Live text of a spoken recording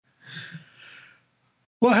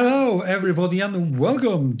Well, hello, everybody, and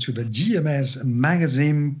welcome to the GMS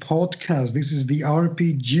Magazine podcast. This is the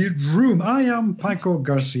RPG Room. I am Paco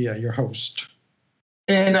Garcia, your host.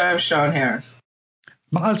 And I'm Shawn Harris.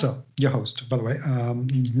 But also your host, by the way,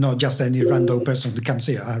 not just any random person who comes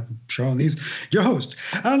here. Shawn is your host.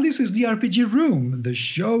 And this is the RPG Room, the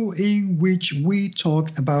show in which we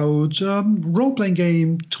talk about role-playing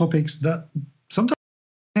game topics that sometimes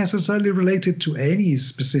necessarily related to any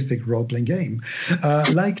specific role-playing game,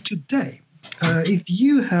 like today. If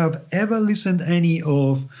you have ever listened any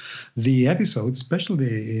of the episodes,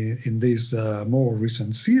 especially in this more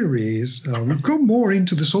recent series, we've gone more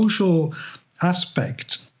into the social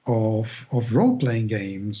aspect of role-playing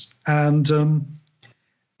games, and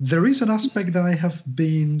there is an aspect that I have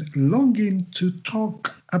been longing to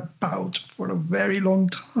talk about for a very long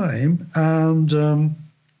time, and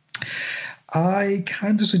I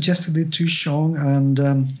kind of suggested it to Shawn,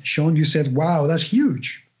 and Shawn, you said, "Wow, that's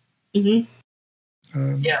huge." Mm-hmm.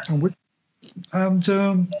 Yeah.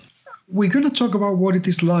 We're going to talk about what it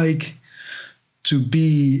is like to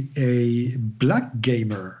be a black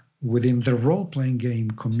gamer within the role-playing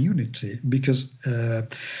game community, because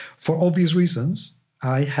for obvious reasons,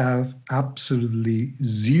 I have absolutely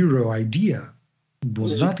zero idea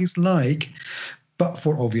what that is like. But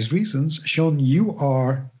for obvious reasons, Shawn, you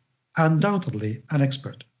are undoubtedly an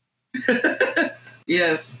expert.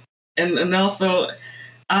 Yes. And also,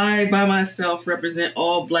 I, by myself, represent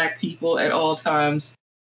all Black people at all times,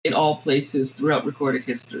 in all places throughout recorded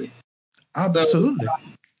history. Absolutely.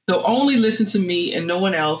 So only listen to me and no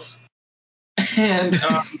one else. And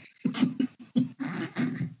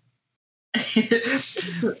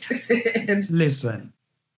listen,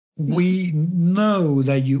 we know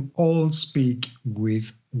that you all speak with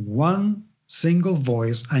one single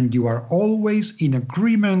voice and you are always in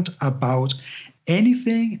agreement about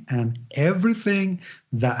anything and everything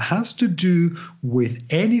that has to do with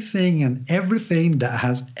anything and everything that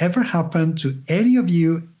has ever happened to any of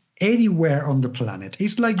you anywhere on the planet.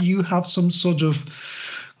 It's like you have some sort of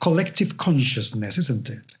collective consciousness, isn't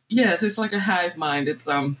it? Yes, it's like a hive mind. It's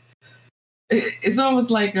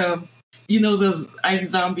almost like those ice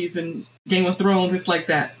zombies in Game of Thrones. It's like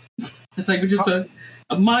that. It's like we're just a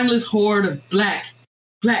mindless horde of black,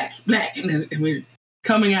 and we're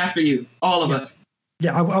coming after you, all of us.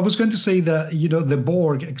 Yeah, I was going to say that, the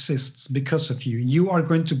Borg exists because of you. You are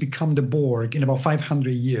going to become the Borg in about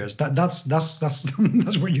 500 years. That's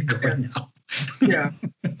that's where you're going now. Yeah,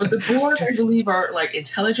 but the Borg, I believe, are like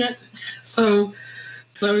intelligent. So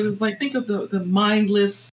it's like, think of the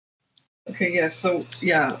mindless. Okay, yeah. So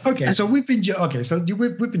yeah. Okay, so we've been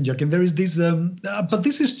we've been joking. There is this, but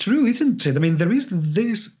this is true, isn't it? I mean, there is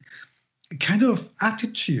this kind of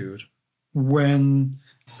attitude when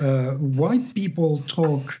white people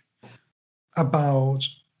talk about,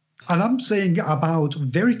 and I'm saying about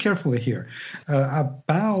very carefully here,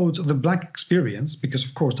 about the black experience, because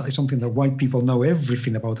of course that is something that white people know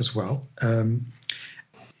everything about as well.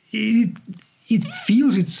 It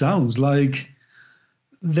sounds like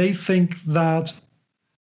they think that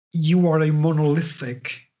you are a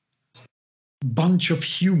monolithic bunch of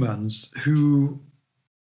humans who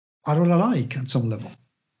are all alike at some level.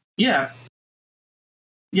 Yeah.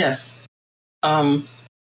 Yes.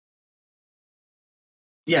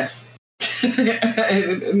 Yes.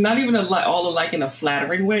 Not even all alike in a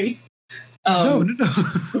flattering way. No.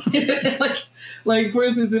 like for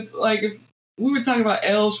instance, if we were talking about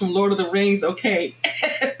elves from Lord of the Rings, okay,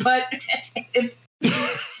 but it's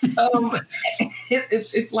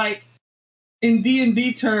like in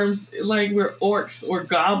D&D terms, like we're orcs or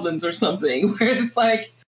goblins or something, where it's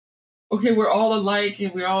like, okay, we're all alike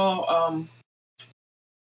and we're all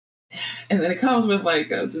and then it comes with like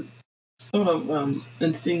this sort of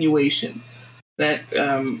insinuation that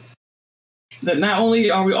that not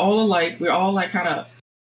only are we all alike, we're all like kind of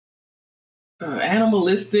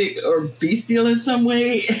animalistic or bestial in some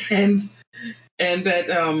way, and that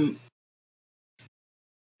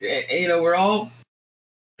we're all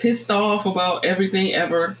pissed off about everything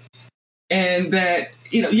ever, and that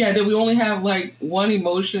that we only have like one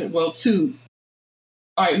emotion, well, two,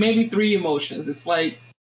 all right, maybe three emotions. It's like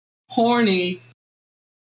horny,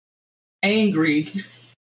 angry,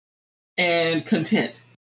 and content.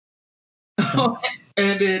 And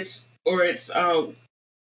then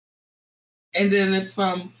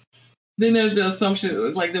there's the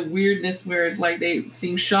assumption, like the weirdness where it's like they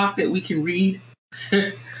seem shocked that we can read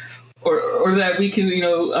or that we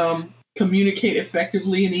can communicate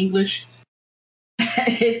effectively in English.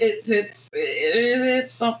 It's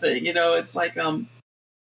something, it's like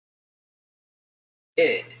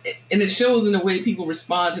and it shows in the way people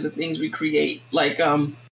respond to the things we create. Like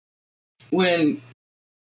when,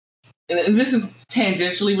 and this is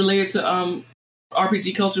tangentially related to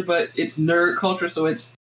RPG culture, but it's nerd culture, so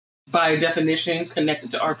it's by definition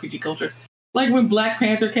connected to RPG culture. Like when Black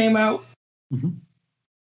Panther came out, mm-hmm.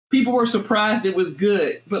 people were surprised it was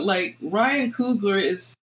good, but like Ryan Coogler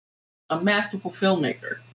is a masterful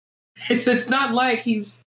filmmaker. It's not like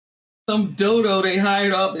he's some dodo they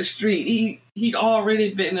hired off the street. He'd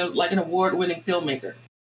already been like an award-winning filmmaker,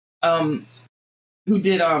 who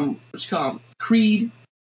did what you call him, Creed,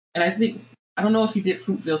 and I don't know if he did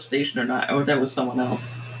Fruitvale Station or not, or if that was someone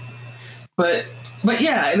else. But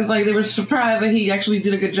yeah, it's like they were surprised that he actually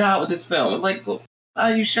did a good job with this film. It's like, well,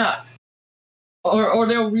 are you shocked? Or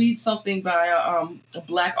they'll read something by a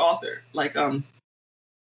Black author like N.K.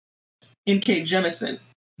 Jemisin.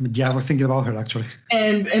 Yeah, I was thinking about her actually.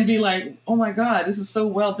 And be like, oh my God, this is so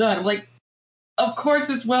well done. I'm like, of course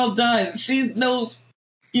it's well done. She knows,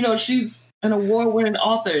 she's an award-winning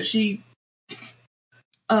author. She,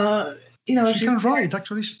 she can write.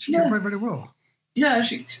 Actually, she can write very well. Yeah,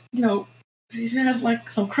 she has like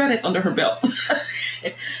some credits under her belt.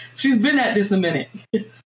 She's been at this a minute.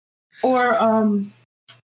 Or,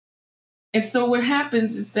 and so what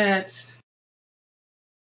happens is that,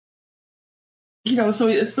 so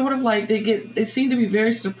it's sort of like they seem to be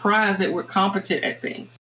very surprised that we're competent at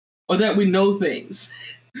things, or that we know things,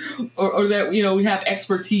 or that, we have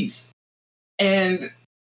expertise. And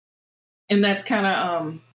that's kind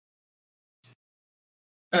of,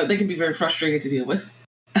 they can be very frustrating to deal with.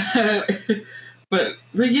 but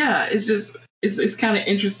yeah, it's just, it's kind of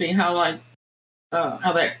interesting how like,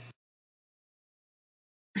 how that,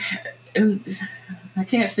 I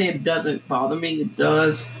can't say it doesn't bother me. It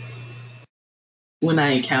does when I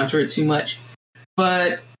encounter it too much.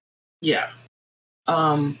 But yeah.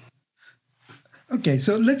 Okay,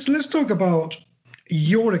 so let's talk about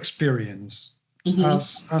your experience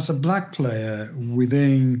as a Black player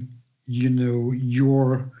within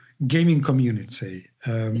your gaming community.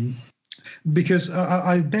 Because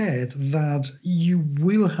I bet that you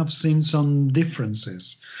will have seen some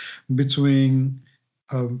differences between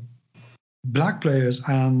Black players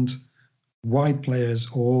and white players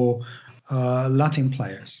or Latin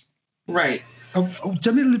players. Right.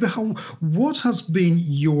 Tell me a little bit what has been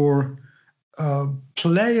your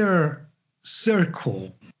player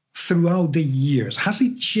circle throughout the years? Has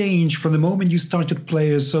it changed from the moment you started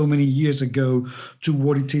players so many years ago to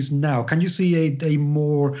what it is now? Can you see a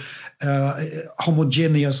more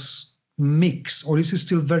homogeneous mix, or is it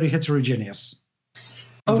still very heterogeneous?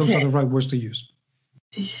 Okay. Those are the right words to use.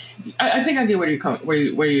 I think I get where you're coming,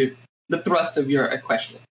 where you the thrust of your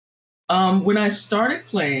question. When I started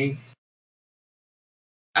playing,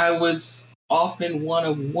 I was often one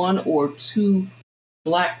of one or two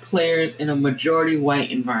Black players in a majority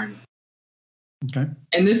white environment. Okay.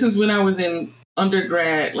 And this is when I was in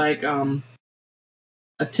undergrad, like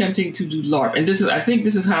attempting to do LARP. And I think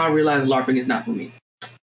this is how I realized LARPing is not for me.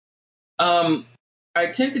 I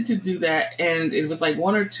attempted to do that, and it was like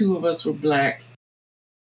one or two of us were Black.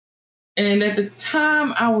 And at the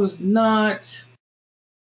time, I was not.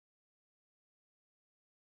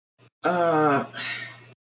 At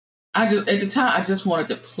the time I just wanted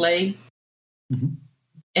to play,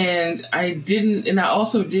 and I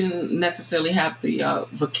also didn't necessarily have the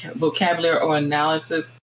vocabulary or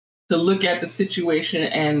analysis to look at the situation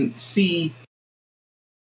and see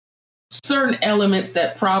certain elements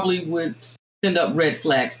that probably would send up red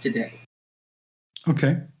flags today.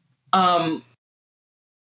 Okay.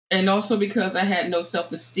 And also because I had no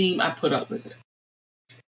self-esteem, I put up with it.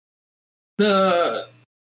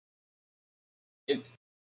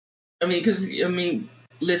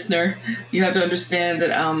 Listener, you have to understand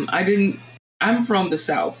that I'm from the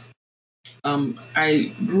South.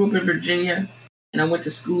 I grew up in Virginia, and I went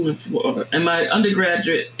to school in Florida, and my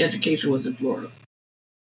undergraduate education was in Florida.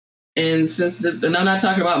 And and I'm not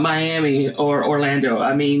talking about Miami or Orlando.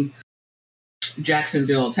 I mean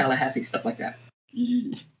Jacksonville, Tallahassee, stuff like that.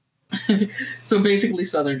 So basically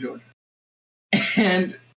Southern Georgia.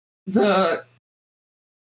 And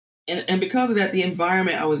and because of that, the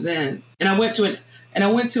environment I was in, and I went to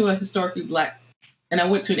a historically Black, and I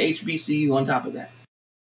went to an HBCU on top of that.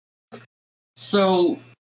 So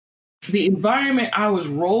the environment I was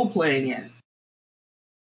role playing in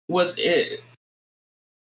was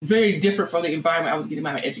very different from the environment I was getting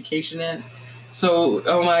my education in. So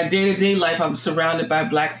on my day-to-day life, I'm surrounded by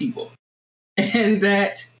Black people, and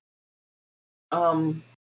that and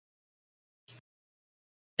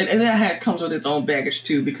that comes with its own baggage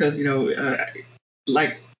too, because I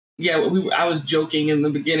was joking in the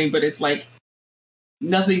beginning, but it's like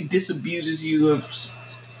nothing disabuses you of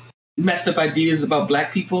messed up ideas about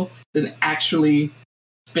Black people than actually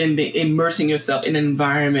immersing yourself in an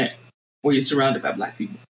environment where you're surrounded by Black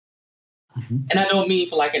people. Mm-hmm. And I don't mean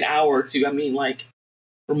for like an hour or two. I mean like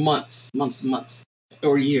for months,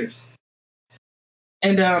 or years.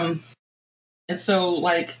 And so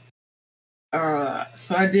like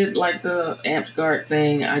so I did like the Amped Guard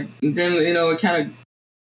thing. Then it kind of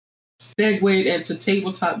segued into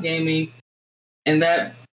tabletop gaming, and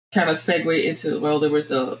that kind of segued into there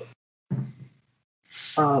was a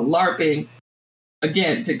LARPing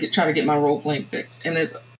again to try to get my role playing fix, and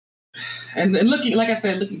looking, like I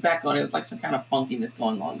said, looking back on it, it's like some kind of funkiness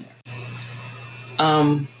going on there.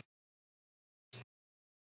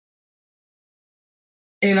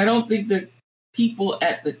 And I don't think the people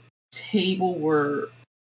at the table were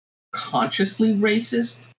consciously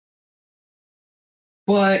racist,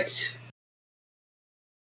 but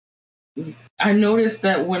I noticed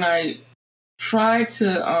that when I tried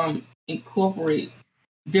to incorporate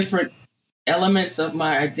different elements of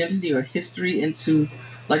my identity or history into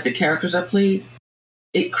like the characters I played,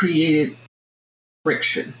 it created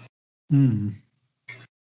friction. Mm.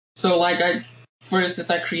 So like for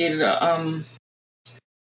instance, I created a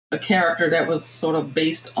character that was sort of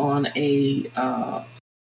based on a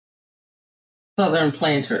southern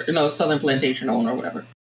plantation owner or whatever.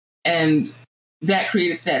 And that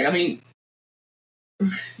created static. I mean,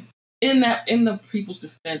 in the people's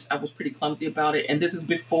defense, I was pretty clumsy about it. And this is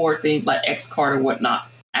before things like X-Card or whatnot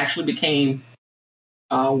actually became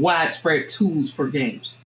widespread tools for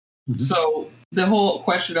games. Mm-hmm. So the whole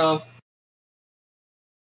question of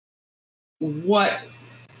what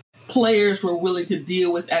players were willing to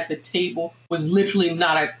deal with at the table was literally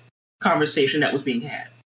not a conversation that was being had.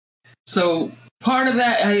 So part of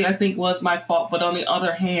that, I think, was my fault. But on the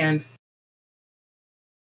other hand,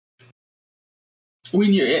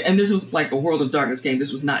 and this was like a World of Darkness game.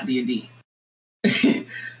 This was not D&D.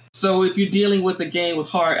 So if you're dealing with a game with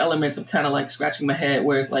hard elements, I'm kind of like scratching my head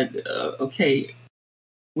where it's like, okay,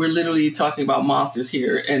 we're literally talking about monsters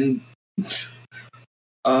here. And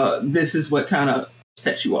this is what kind of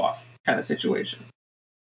sets you off kind of situation.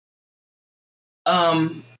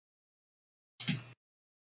 And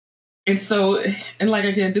so, and like,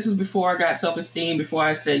 again, this is before I got self-esteem, before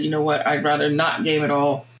I said, you know what, I'd rather not game at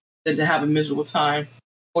all than to have a miserable time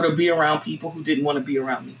or to be around people who didn't want to be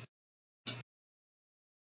around me.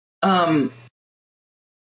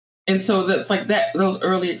 And so that's like that, those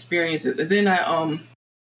early experiences. And then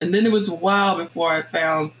and then it was a while before I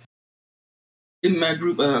found in my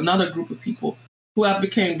group, another group of people who I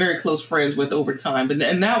became very close friends with over time.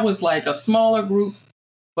 And that was like a smaller group,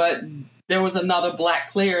 but there was another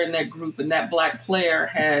Black player in that group, and that Black player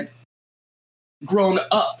had grown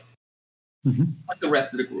up like the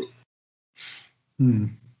rest of the group. Mm.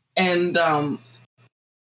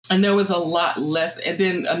 And there was a lot less. And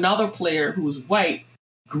then another player who was white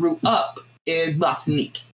grew up in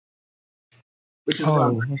Martinique, which is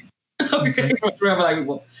okay. Black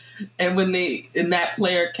people. And when that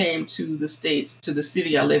player came to the States, to the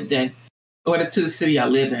city I lived in, or to the city I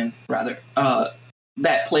live in, rather,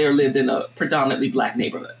 that player lived in a predominantly Black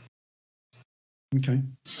neighborhood. Okay.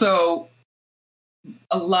 So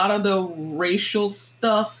a lot of the racial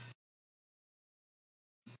stuff,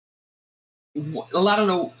 a lot of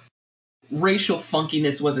the racial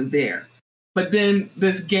funkiness wasn't there. But then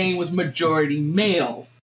this game was majority male,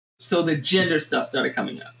 so the gender stuff started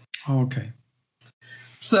coming up. Okay.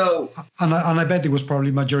 So and I bet it was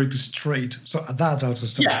probably majority straight, so that also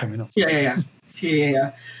started coming up. Yeah.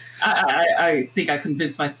 I think I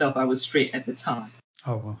convinced myself I was straight at the time.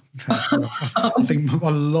 Oh well, I think a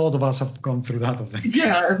lot of us have gone through that. I think.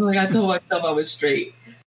 Yeah, it's like I told myself I was straight.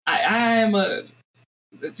 I am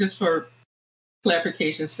just for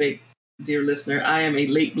clarification's sake, dear listener, I am a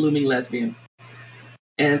late blooming lesbian,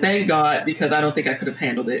 and thank God, because I don't think I could have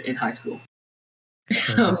handled it in high school.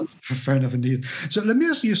 Fair enough indeed. So let me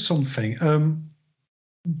ask you something.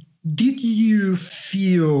 Did you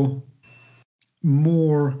feel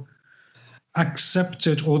more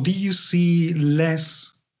accepted, or did you see less?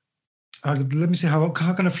 Let me see, how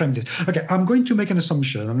can I frame this? Okay, I'm going to make an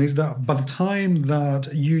assumption, and is that by the time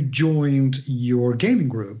that you joined your gaming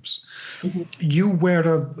groups, you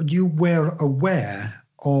were aware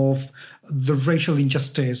of the racial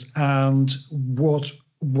injustice and what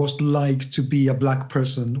was like to be a Black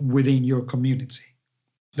person within your community.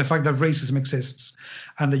 The fact that racism exists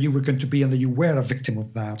and that you were going to be, and that you were a victim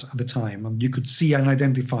of that at the time, and you could see and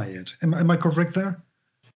identify it. Am I correct there?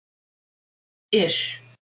 Ish.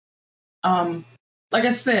 Like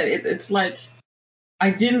I said, it's like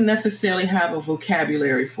I didn't necessarily have a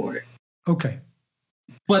vocabulary for it. Okay.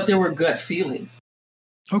 but there were gut feelings.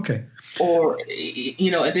 Okay. Or, you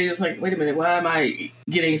know, and then it's like, wait a minute, why am I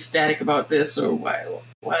getting ecstatic about this? Or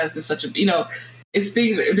why is this such a, you know, it's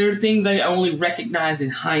things, there are things I only recognize in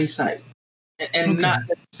hindsight and Okay. not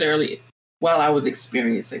necessarily while I was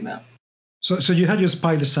experiencing them. So you had your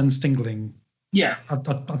spider sense tingling. Yeah.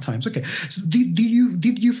 At times. Okay. So did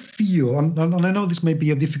you feel, and I know this may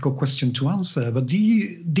be a difficult question to answer, but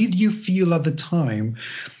did you feel at the time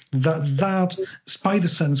that spider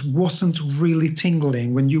sense wasn't really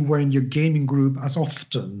tingling when you were in your gaming group as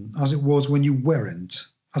often as it was when you weren't?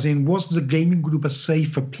 As in, was the gaming group a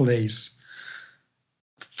safer place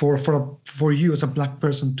for you as a Black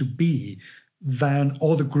person to be than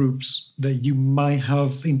other groups that you might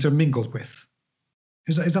have intermingled with?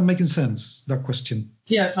 Is that making sense, that question?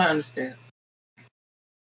 Yes, I understand.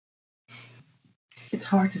 It's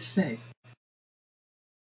hard to say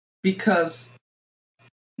because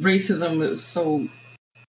racism is so,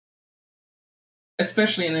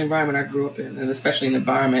 especially in the environment I grew up in, and especially in the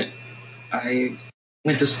environment I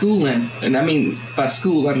went to school in, and I mean by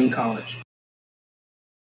school I mean college.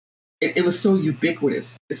 It was so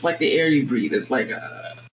ubiquitous. It's like the air you breathe. It's like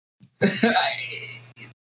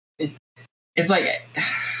it's like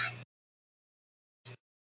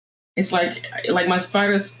it's like my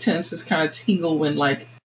spider senses kind of tingle when like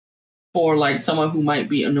for like someone who might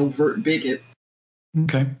be an overt bigot.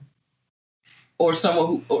 Okay. Or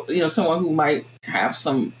someone who, you know, someone who might have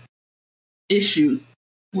some issues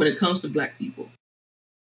when it comes to Black people.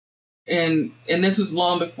 And this was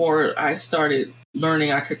long before I started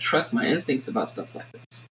learning I could trust my instincts about stuff like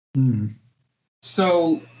this. Mm.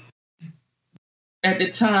 So at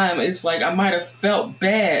the time, it's like I might have felt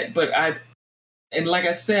bad, but and like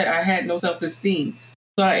I said, I had no self-esteem.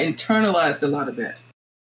 So I internalized a lot of that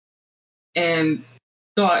and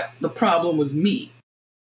thought the problem was me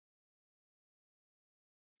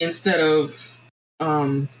instead of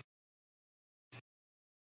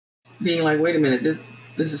being like, wait a minute, this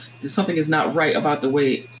something is not right about the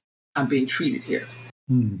way I'm being treated here.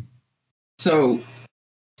 Mm. So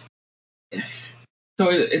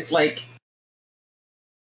it's like,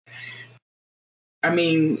 I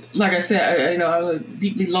mean, like I said, I was a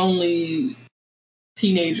deeply lonely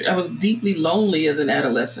teenager. I was deeply lonely as an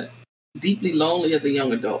adolescent, deeply lonely as a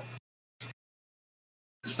young adult.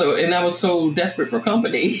 So, and I was so desperate for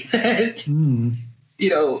company that, you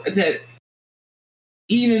know, that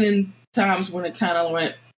even in times when it kind of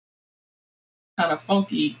went kind of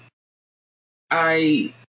funky,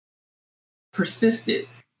 I persisted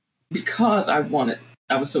because I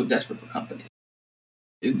was so desperate for company.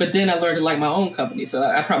 But then I learned to like my own company, so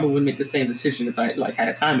I probably wouldn't make the same decision if I like had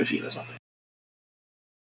a time machine or something.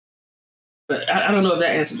 But I don't know if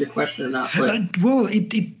that answers your question or not. But well,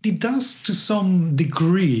 it does to some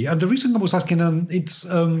degree. And the reason I was asking, it's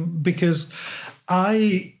because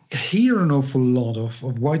I hear an awful lot of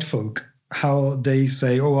white folk how they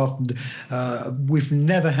say, "Oh, we've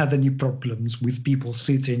never had any problems with people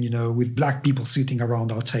sitting, you know, with Black people sitting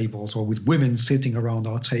around our tables or with women sitting around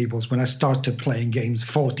our tables when I started playing games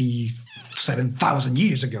 47,000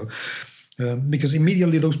 years ago." Because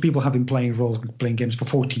immediately those people have been playing games for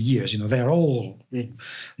 40 years. You know, they're all, you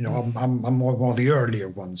know, I'm one of the earlier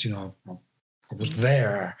ones. You know, I was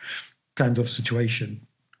there, kind of situation.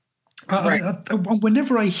 right.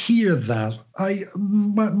 Whenever I hear that,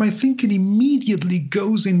 my thinking immediately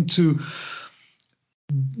goes into,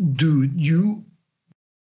 dude,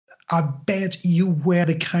 I bet you were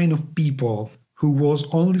the kind of people who was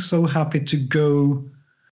only so happy to go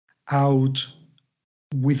out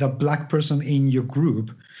with a Black person in your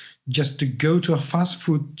group just to go to a fast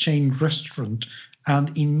food chain restaurant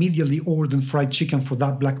and immediately order fried chicken for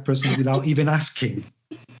that Black person without even asking.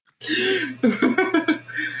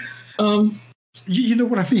 You know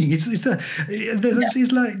what I mean? It's like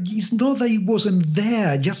it's not that it wasn't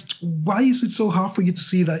there. Just why is it so hard for you to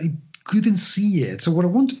see that it couldn't see it? So what I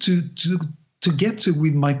wanted to get to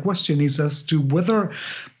with my question is as to whether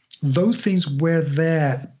those things were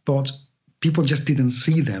there, but people just didn't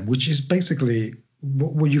see them, which is basically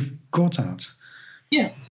what you've got at. Yeah.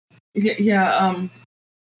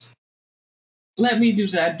 Let me do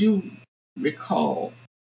that. I do recall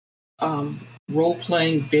role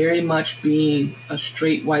playing very much being a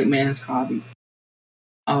straight white man's hobby,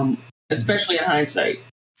 especially in hindsight.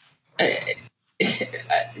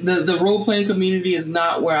 The role playing community is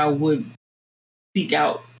not where I would seek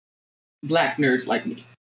out Black nerds like me.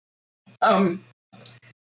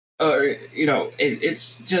 Or you know,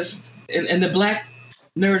 it's just and the Black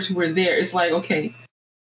nerds who were there, it's like, okay,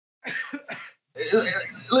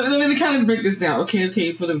 let me kind of break this down.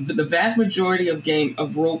 Okay, for the vast majority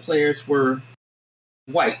of role players were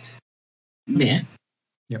white men,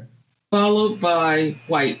 Yep. followed by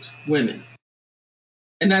white women.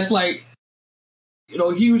 And that's like,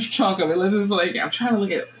 a huge chunk of it. This is like, I'm trying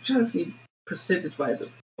to see percentage wise.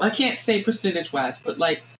 Well, I can't say percentage wise, but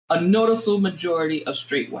like a noticeable majority of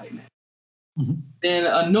straight white men. Mm-hmm. Then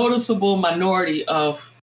a noticeable minority of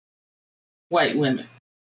white women.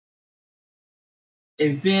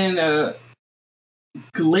 And then a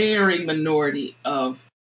glaring minority of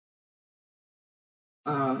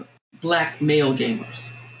black male gamers.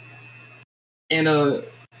 And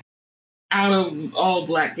out of all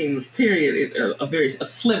black gamers, period, a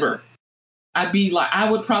sliver. I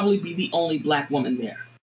would probably be the only black woman there.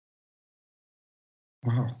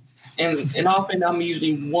 Wow. And often I'm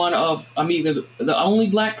usually I'm either the only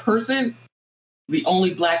black person, the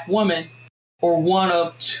only black woman, or one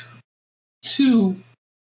of two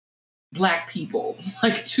black people.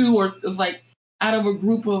 Like two, or it's like out of a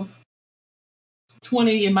group of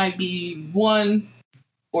 20, it might be one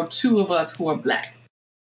or two of us who are black.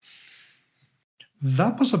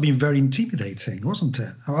 That must have been very intimidating, wasn't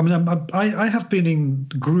it? I mean, I have been in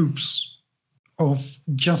groups of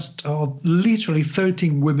just literally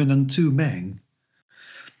 13 women and 2 men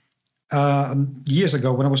years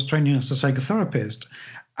ago when I was training as a psychotherapist.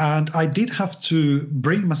 And I did have to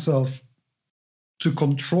bring myself to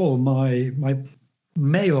control my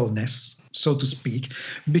maleness, so to speak,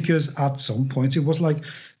 because at some point it was like,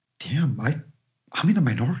 damn, I'm in a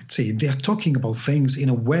minority. They are talking about things in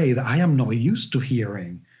a way that I am not used to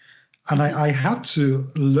hearing. And I had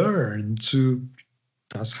to learn to,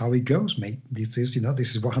 that's how it goes, mate. This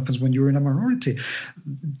is what happens when you're in a minority.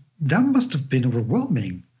 That must have been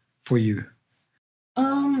overwhelming for you.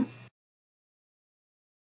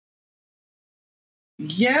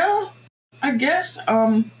 Yeah, I guess.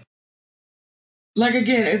 Like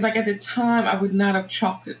again, it's like at the time I would not have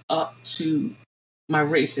chalked it up to my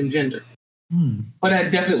race and gender. But I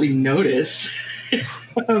definitely noticed. I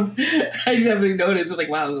definitely noticed. It's like,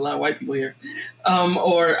 wow, there's a lot of white people here,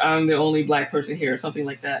 or I'm the only black person here, or something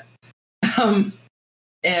like that.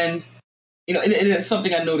 And it's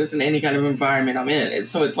something I notice in any kind of environment I'm in.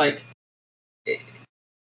 So it's like,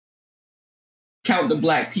 count the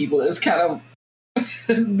black people. It's kind of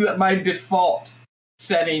my default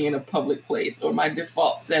setting in a public place, or my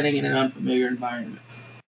default setting in an unfamiliar environment.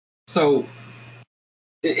 So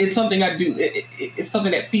it's something I do. It's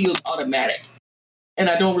something that feels automatic, and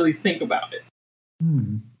I don't really think about it.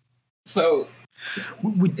 So,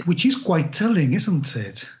 which is quite telling, isn't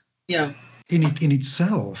it? Yeah. In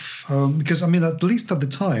itself, because I mean, at least at the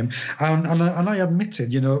time, and I admit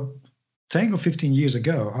it, 10 or 15 years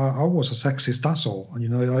ago, I was a sexist asshole.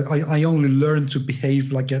 I only learned to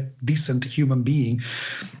behave like a decent human being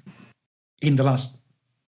in the last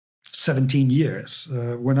 17 years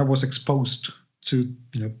when I was exposed to,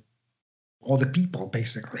 other people,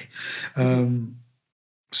 basically.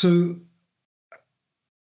 So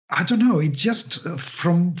I don't know. It just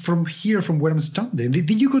from here, from where I'm standing.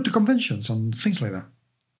 Did you go to conventions and things like that?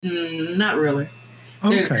 Not really.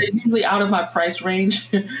 Okay. They're usually out of my price range,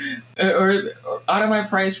 or out of my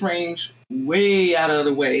price range, way out of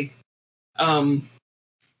the way,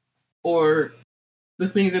 or the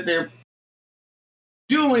things that they're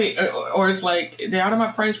doing, or it's like they're out of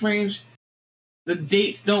my price range. The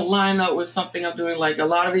dates don't line up with something I'm doing. Like a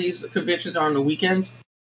lot of these conventions are on the weekends,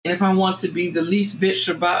 and if I want to be the least bit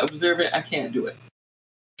Shabbat observant, I can't do it.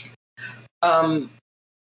 And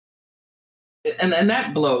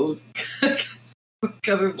that blows.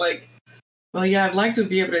 Because it's like, well, yeah, I'd like to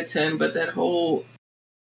be able to attend, but that whole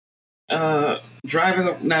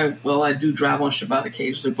driving now, well, I do drive on Shabbat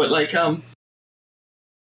occasionally, but like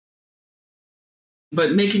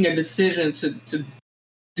but making a decision to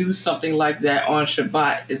do something like that on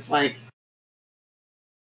Shabbat is like,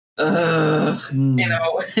 it's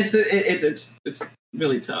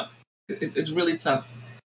really tough. It's really tough.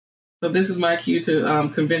 So this is my cue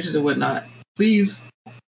to conventions and whatnot. Please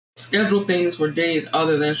schedule things for days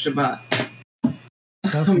other than Shabbat.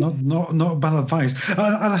 That's not bad advice. And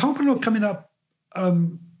I hope I'm not coming up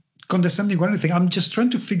condescending or anything. I'm just trying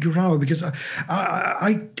to figure out, because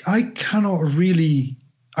I cannot really,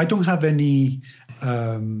 I don't have any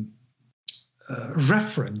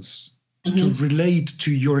reference to relate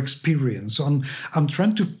to your experience. So I'm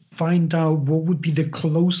trying to find out what would be the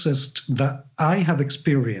closest that I have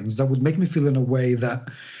experienced that would make me feel in a way that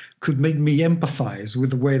could make me empathize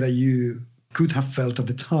with the way that you could have felt at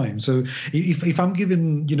the time. So if I'm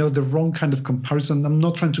giving, the wrong kind of comparison, I'm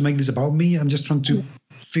not trying to make this about me. I'm just trying to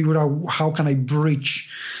figure out how can I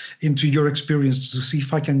bridge into your experience to see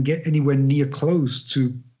if I can get anywhere near close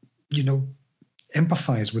to,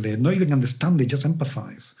 empathize with it, not even understand it, just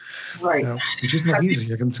empathize, Right. which is not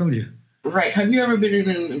easy, I can tell you. Right. Have you ever been in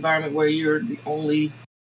an environment where you're the only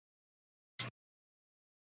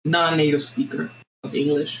non-native speaker of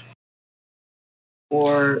English,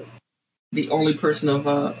 or the only person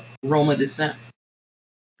of Roma descent?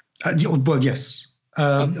 Well, yes.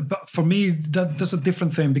 Okay. But for me, that's a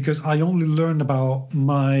different thing because I only learned about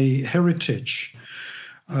my heritage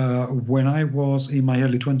when I was in my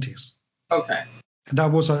early 20s. Okay. And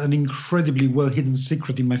that was an incredibly well-hidden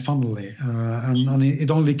secret in my family. And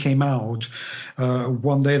it only came out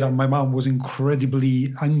one day that my mom was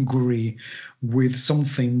incredibly angry with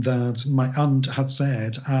something that my aunt had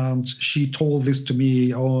said. And she told this to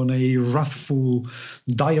me on a wrathful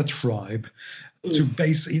diatribe to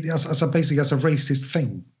base it as a racist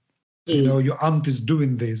thing. You know, your aunt is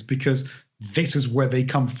doing this because this is where they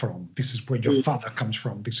come from. This is where your father comes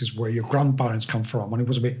from. This is where your grandparents come from. And it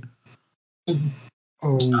was a bit,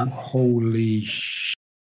 oh, holy sh!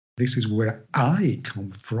 This is where I come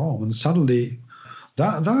from. And suddenly,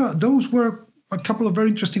 those were a couple of very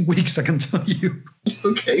interesting weeks, I can tell you.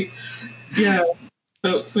 Okay. Yeah.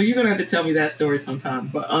 So you're gonna have to tell me that story sometime.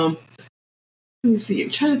 But let me see. I'm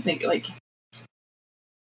trying to think, like,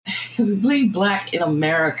 because being black in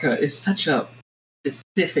America is such a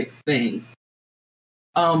specific thing.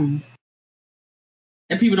 And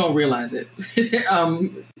people don't realize it.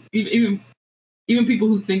 Even people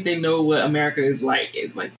who think they know what America is like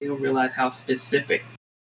they don't realize how specific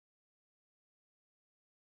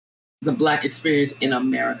the black experience in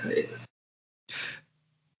America is.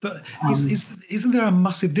 But isn't there a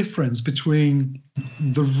massive difference between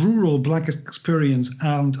the rural black experience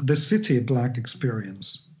and the city black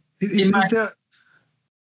experience? Is there?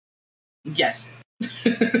 Yes.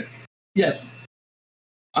 Yes.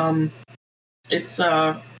 It's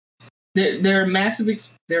there are massive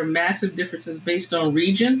differences based on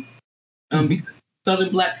region. Because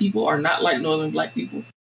Southern black people are not like Northern black people,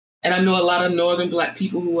 and I know a lot of Northern black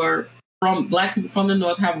people who are black people from the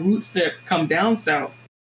North have roots that come down South,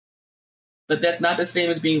 but that's not the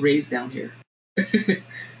same as being raised down here.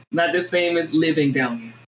 Not the same as living down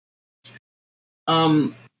here.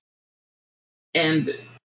 And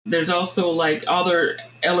there's also like other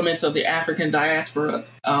elements of the African diaspora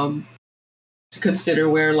to consider,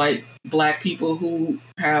 where like black people who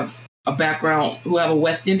have a background, who have a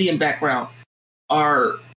West Indian background,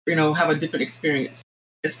 are, have a different experience,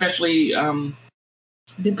 especially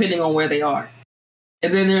depending on where they are.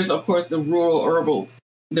 And then there's, of course, the rural urban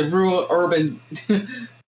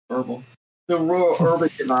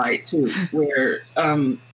divide too, where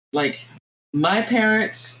like my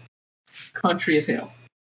parents, country as hell.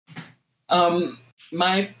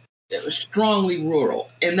 My strongly rural,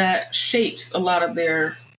 and that shapes a lot of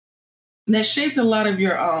your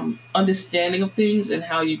understanding of things and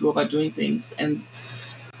how you go about doing things. And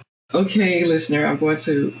okay, listener,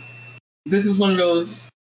 this is one of those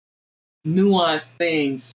nuanced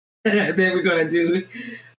things that we're going to do,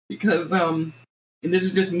 because and this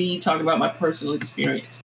is just me talking about my personal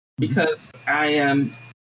experience, because I am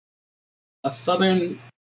a child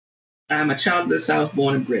of the South,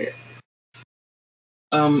 born and bred.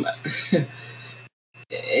 And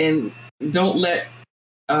don't let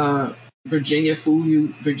Virginia fool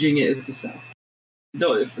you. Virginia is the South.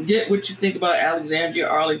 Don't forget what you think about Alexandria,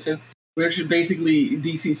 Arlington, which are basically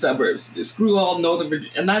DC suburbs. Screw all Northern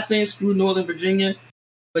Virginia. I'm not saying screw Northern Virginia,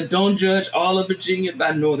 but don't judge all of Virginia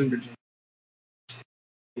by Northern Virginia.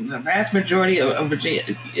 The vast majority of Virginia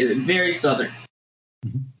is very Southern.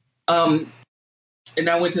 And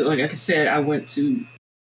I went to, like I said, I went to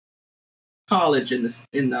college in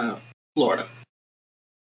Florida.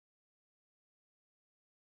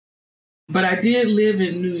 But I did live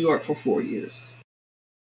in New York for 4 years.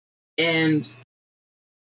 And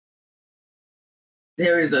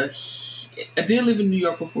I did live in New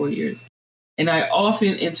York for 4 years. And I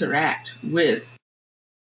often interact with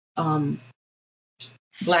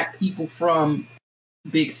Black people from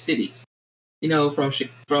big cities,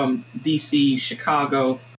 from DC,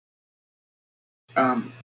 Chicago,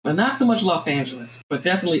 well, not so much Los Angeles, but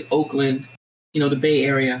definitely Oakland, the Bay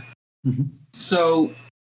Area. So,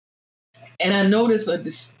 and I noticed a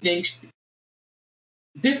distinct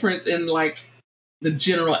difference in like the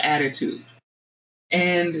general attitude.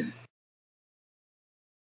 And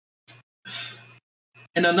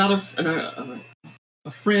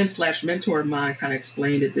a friend / mentor of mine kind of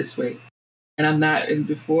explained it this way. And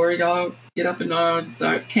before y'all get up in arms and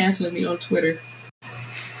start canceling me on Twitter,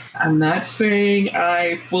 I'm not saying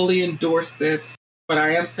I fully endorse this, but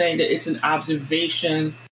I am saying that it's an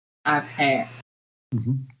observation I've had.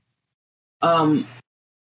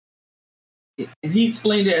 and he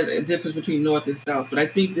explained it as a difference between North and South, but I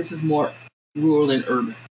think this is more rural and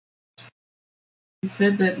urban. He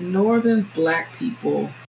said that Northern Black people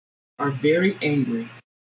are very angry,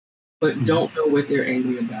 but don't know what they're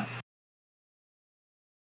angry about.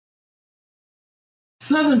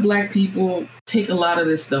 Southern Black people take a lot of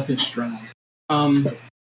this stuff in stride. And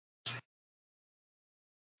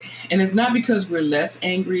it's not because we're less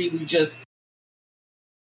angry, we just,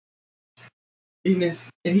 and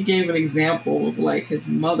he gave an example of like his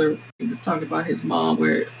mother. He was talking about his mom,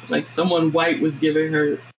 where like someone white was giving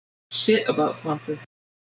her shit about something,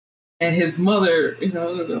 and his mother,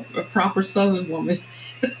 a proper Southern woman,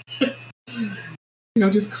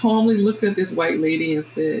 just calmly looked at this white lady and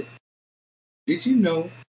said, "Did you know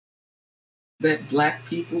that Black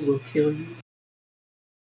people will kill you?"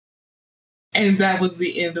 And that was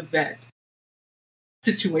the end of that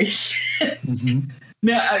situation. Mm-hmm.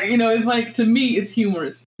 Now, it's like, to me, it's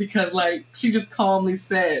humorous because, like, she just calmly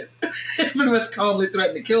said, pretty much calmly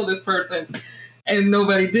threatened to kill this person, and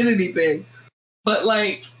nobody did anything. But,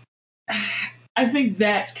 like, I think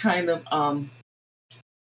that's kind of,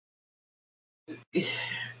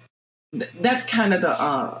 that's kind of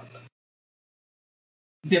the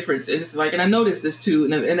difference. It's like, and I noticed this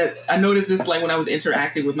too, and I noticed this, like, when I was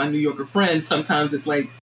interacting with my New Yorker friends. Sometimes it's like,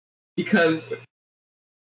 because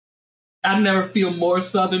I never feel more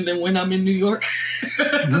Southern than when I'm in New York.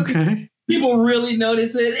 Okay. People really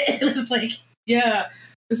notice it. And it's like, yeah.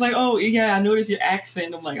 It's like, oh, yeah, I notice your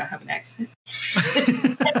accent. I'm like, I have an accent.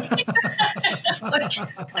 It's like,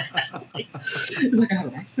 I have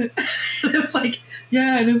an accent. It's like,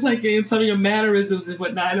 yeah. And it's like, in some of your mannerisms and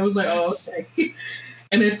whatnot. And I was like, oh, okay.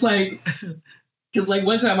 And it's like, because like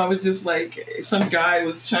one time I was just like, some guy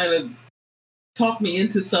was trying to talk me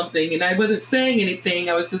into something and I wasn't saying anything.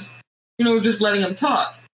 I was just, just letting him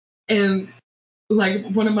talk. And like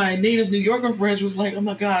one of my native New Yorker friends was like, "Oh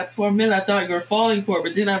my God, for a minute I thought you were falling for it,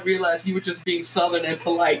 but then I realized you were just being Southern and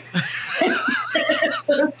polite."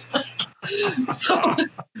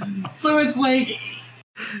 So it's like,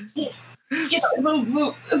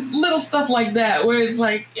 it's little stuff like that where it's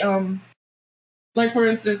like for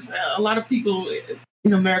instance, a lot of people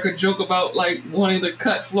in America joke about like wanting to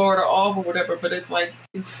cut Florida off or whatever, but it's like,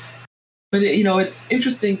 it's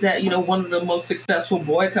interesting that, one of the most successful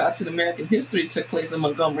boycotts in American history took place in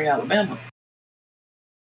Montgomery, Alabama.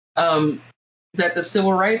 That the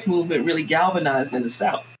civil rights movement really galvanized in the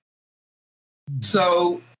South.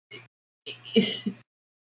 So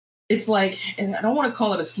it's like, and I don't want to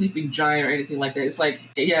call it a sleeping giant or anything like that. It's like,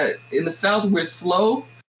 yeah, in the South, we're slow,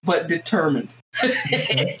 but determined.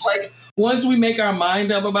 It's like, once we make our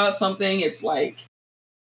mind up about something, it's like,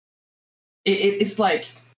 it's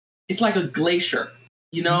like a glacier,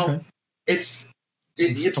 Okay. It's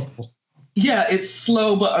it's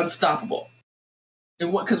slow but unstoppable.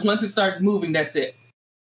 And because once it starts moving, that's it.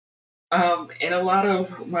 And a lot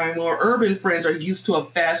of my more urban friends are used to a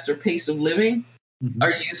faster pace of living,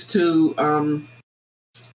 are used to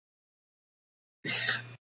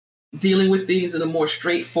dealing with things in a more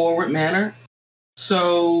straightforward manner.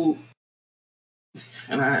 So,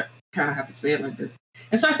 and I kind of have to say it like this.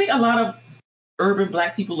 And so I think a lot of urban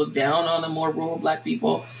Black people look down on the more rural Black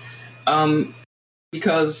people,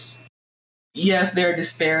 because yes, there are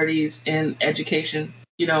disparities in education.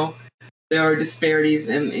 There are disparities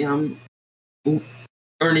in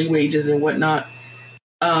earning wages and whatnot.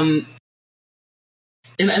 And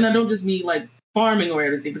I don't just mean like farming or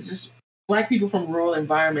everything, but just Black people from rural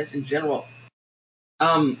environments in general.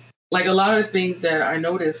 Like a lot of the things that I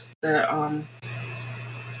noticed that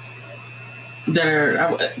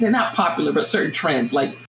they're not popular, but certain trends,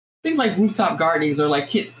 like things like rooftop gardens or like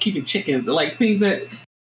keeping chickens, or like things that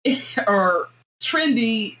are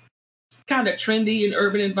trendy, kind of trendy in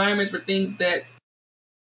urban environments, for things that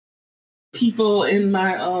people in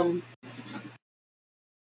my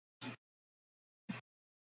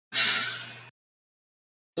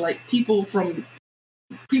like people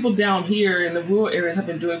down here in the rural areas have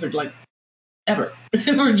been doing for like ever.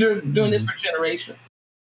 We're doing this for generations.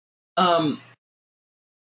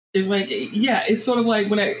 It's like, yeah, it's sort of like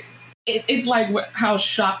it's like how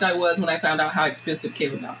shocked I was when I found out how expensive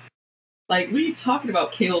kale got. Like, what are you talking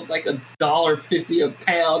about? Kale's like $1.50 a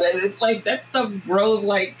pound, and it's like that stuff grows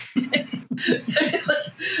like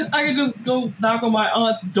I could just go knock on my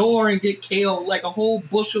aunt's door and get kale, like a whole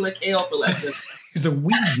bushel of kale for less than. It's a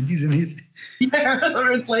weed, isn't it? Yeah,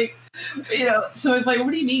 it's like, so it's like,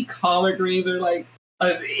 what do you mean collard greens are like,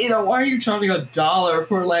 why are you charging $1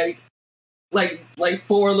 for like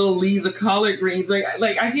 4 little leaves of collard greens?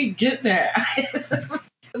 Like I can get that.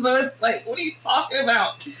 So it's like, what are you talking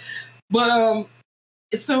about? But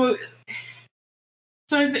so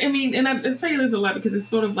So I mean, and I say this a lot because it's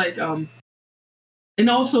sort of like, and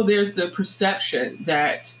also there's the perception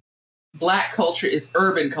that Black culture is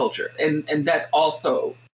urban culture, and that's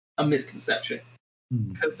also a misconception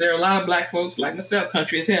because there are a lot of Black folks like myself,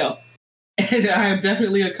 country as hell, and I am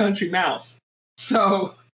definitely a country mouse.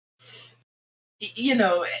 So, you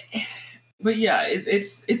know, but yeah,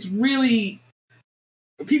 it's really,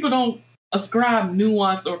 people don't ascribe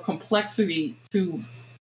nuance or complexity to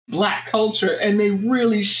Black culture, and they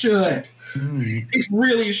really should. They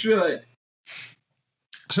really should.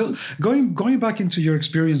 So going back into your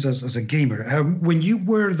experience as a gamer, when you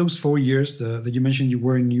were those 4 years that you mentioned you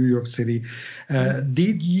were in New York City,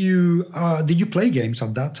 did you play games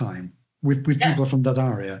at that time with people from that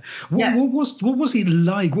area? What was it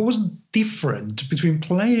like? What was different between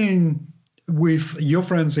playing with your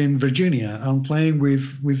friends in Virginia and playing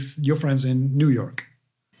with your friends in New York?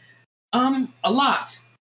 A lot.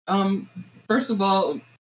 First of all,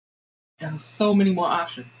 so many more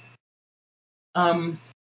options.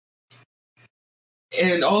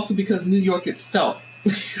 And also because New York itself,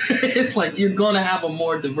 it's like you're going to have a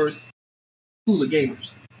more diverse pool of gamers.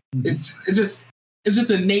 It's just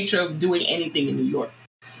the nature of doing anything in New York.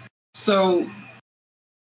 So,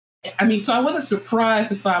 I mean, so I wasn't surprised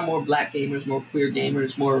to find more Black gamers, more queer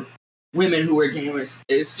gamers, more women who were gamers.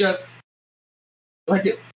 It's just like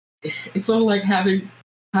it's sort of like having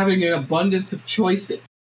an abundance of choices.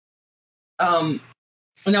 And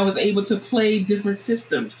I was able to play different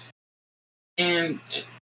systems. And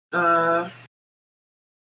and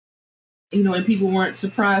people weren't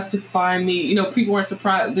surprised to find me. People weren't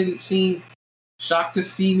surprised, didn't seem shocked to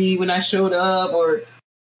see me when I showed up, or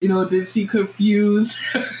didn't seem confused,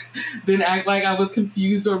 didn't act like I was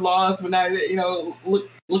confused or lost when I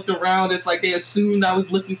looked around. It's like they assumed I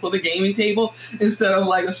was looking for the gaming table instead of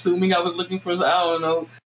like assuming I was looking for, I don't know,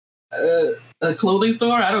 a clothing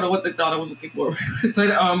store. I don't know what they thought I was looking for, but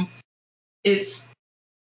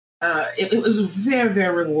it was very,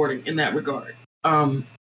 very rewarding in that regard.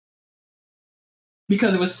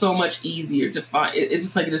 Because it was so much easier to find. It's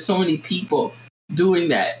just like there's so many people doing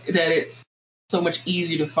that it's so much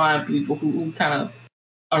easier to find people who kind of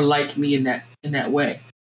are like me in that way.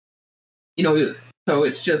 So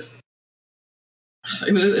it's just,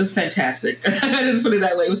 it was fantastic. Let's put it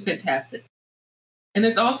that way. It was fantastic. And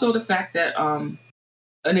it's also the fact that,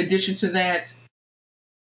 in addition to that,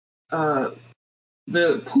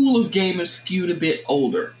 the pool of gamers skewed a bit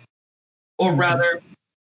older, or rather,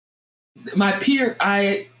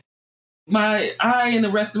 I and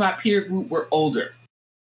the rest of my peer group were older.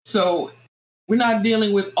 So we're not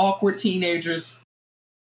dealing with awkward teenagers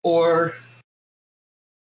or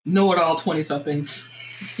know-it-all 20-somethings.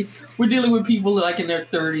 We're dealing with people like in their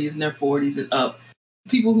 30s and their 40s and up.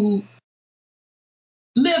 People who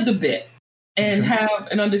lived a bit and have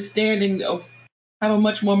a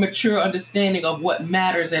much more mature understanding of what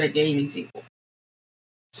matters at a gaming table.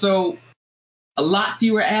 So a lot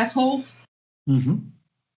fewer assholes. And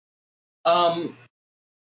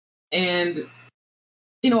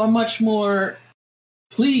a much more,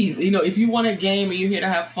 please, if you want a game and you're here to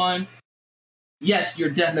have fun, yes, you're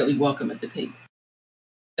definitely welcome at the table.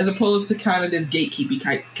 As opposed to kind of this gatekeeping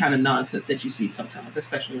kind of nonsense that you see sometimes,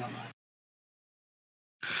 especially online.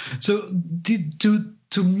 So,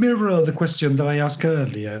 to mirror the question that I asked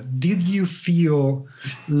earlier, did you feel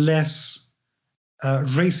less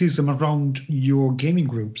racism around your gaming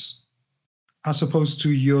groups as opposed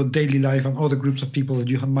to your daily life and other groups of people that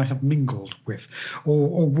you might have mingled with?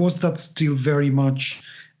 Or was that still very much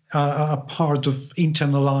a part of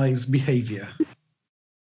internalized behavior?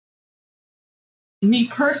 Me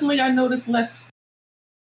personally, I noticed less.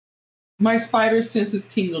 My spider senses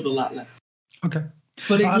tingled a lot less. Okay.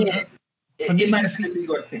 But again, it might have been a New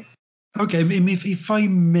York thing. Okay, if I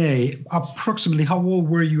may, approximately how old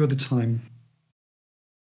were you at the time?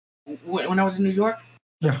 When I was in New York?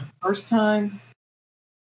 Yeah. First time,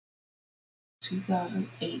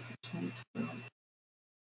 2008 to 2012.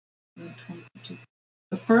 2022.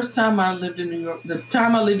 The first time I lived in New York, the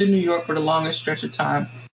time I lived in New York for the longest stretch of time,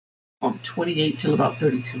 from 28 till about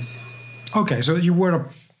 32. Okay, so you were a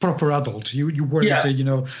proper adult. You weren't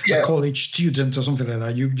a college student or something like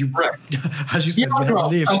that. You right. As you said, you had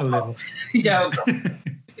lived a little. Yeah,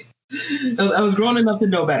 I was grown enough to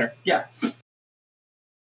know better. Yeah.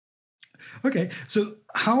 Okay, so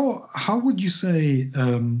how would you say,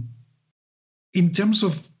 in terms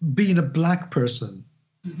of being a Black person,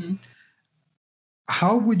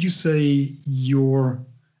 how would you say your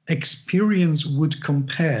experience would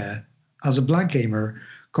compare as a Black gamer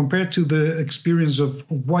compared to the experience of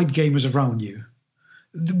white gamers around you?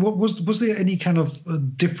 Was there any kind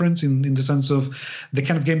of difference in the sense of the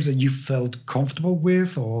kind of games that you felt comfortable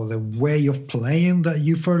with, or the way of playing that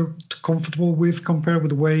you felt comfortable with, compared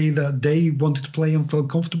with the way that they wanted to play and felt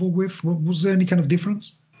comfortable with? Was there any kind of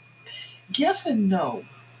difference? Yes and no.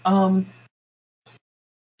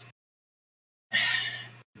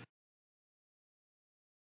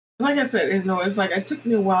 Like I said, it's like it took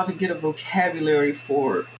me a while to get a vocabulary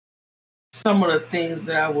for some of the things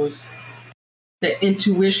that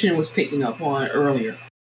intuition was picking up on earlier.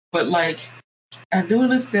 But like I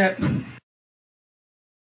noticed that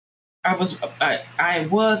I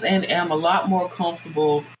was and am a lot more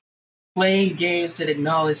comfortable playing games that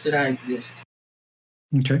acknowledge that I exist.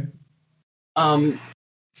 Okay.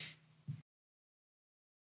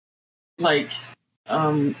 Like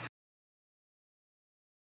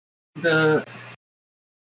the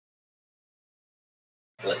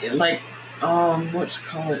like what's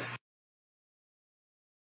call it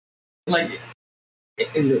like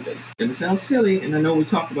it's gonna sound silly, and I know we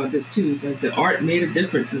talked about this too. It's like the art made a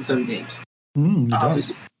difference in some games. It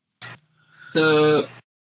does. The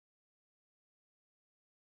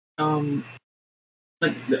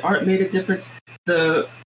like the art made a difference. The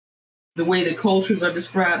way the cultures are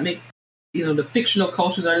described the fictional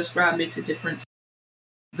cultures are described makes a difference.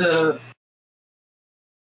 The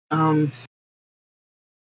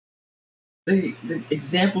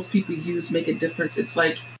examples people use make a difference. It's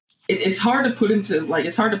like it's hard to put into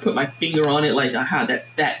it's hard to put my finger on it like how that's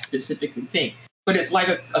that specific thing. But it's like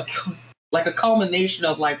a culmination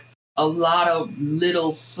of like a lot of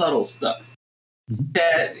little subtle stuff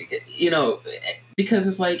that because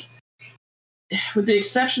it's like with the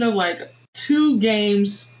exception of like 2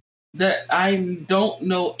 games that I don't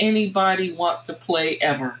know anybody wants to play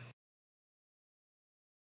ever.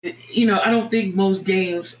 I don't think most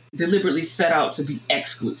games deliberately set out to be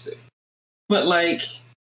exclusive. But like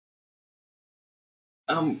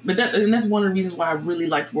that's one of the reasons why I really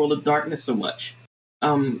liked World of Darkness so much.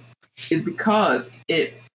 Is because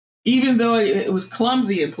even though it was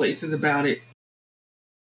clumsy in places about it,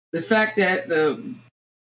 the fact that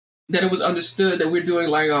that it was understood that we're doing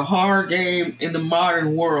like a horror game in the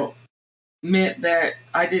modern world meant that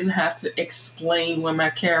I didn't have to explain where my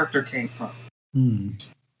character came from.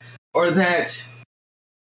 Or that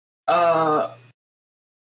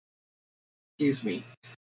excuse me.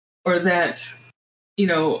 Or that,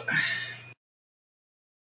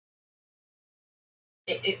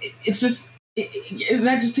 it's just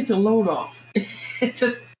that just takes a load off. It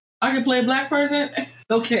just I can play a black person,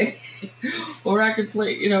 okay, or I can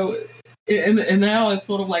play, and now it's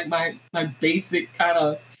sort of like my basic kind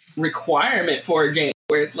of requirement for a game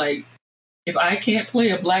where it's like if I can't play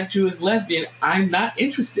a black Jewish lesbian, I'm not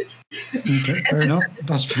interested. Okay, fair enough.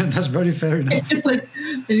 That's very fair enough. It's like,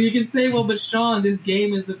 and you can say, well, but Shawn, this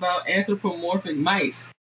game is about anthropomorphic mice.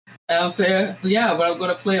 And I'll say, yeah, but I'm going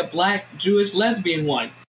to play a black Jewish lesbian one.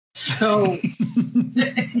 So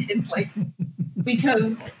it's like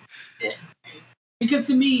because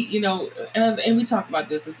to me, and we talked about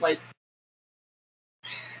this. It's like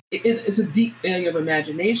it's a deep failure of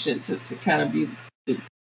imagination to kind of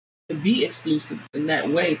be exclusive in that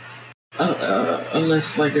way,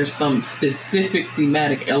 unless like there's some specific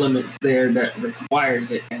thematic elements there that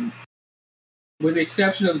requires it. And with the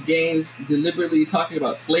exception of games deliberately talking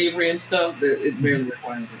about slavery and stuff, it barely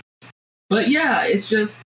requires it. But yeah, it's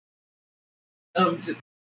just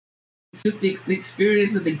the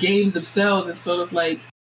experience of the games themselves. It's sort of like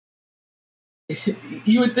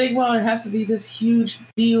you would think, well, it has to be this huge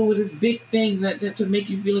deal with this big thing that to make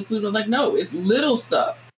you feel included. I'm like, no, it's little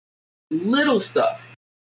stuff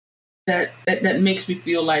that makes me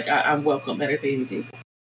feel like I'm welcome at a table.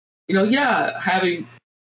 Having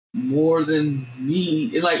more than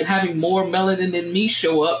me, like having more melanin than me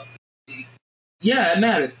show up, yeah, it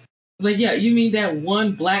matters. It's like, yeah, you mean that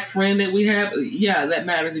one black friend that we have? Yeah, that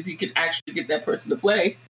matters if you can actually get that person to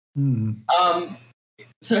play.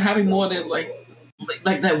 So having more than like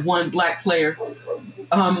that one black player,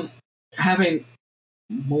 having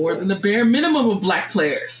more than the bare minimum of black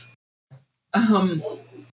players,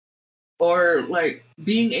 or like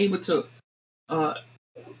being able to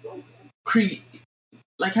create,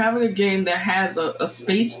 like having a game that has a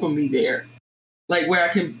space for me there, like where I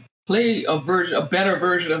can play a better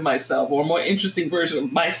version of myself or a more interesting version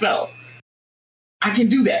of myself. I can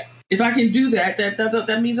do that. If I can do that,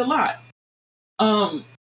 that means a lot.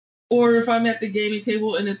 Or if I'm at the gaming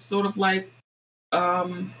table and it's sort of like,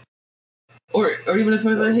 or even if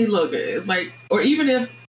somebody's like, hey, look, it's like, or even if,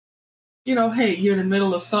 hey, you're in the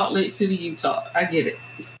middle of Salt Lake City, Utah. I get it.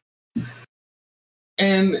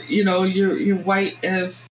 And, you're white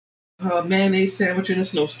as a mayonnaise sandwich in a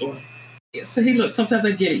snowstorm. Yeah, so hey, look, sometimes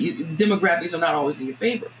I get it. Demographics are not always in your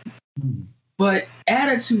favor, but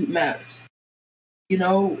attitude matters.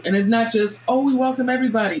 And it's not just, oh, we welcome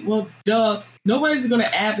everybody. Well, duh. Nobody's going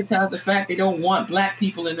to advertise the fact they don't want black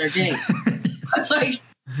people in their game. Like,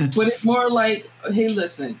 but it's more like, hey,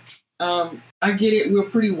 listen, I get it. We're a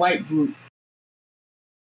pretty white group.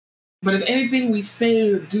 But if anything we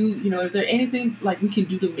say or do, is there anything like we can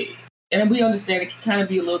do to make, and we understand it can kind of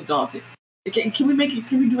be a little daunting. Can we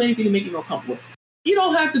do anything to make you more comfortable? You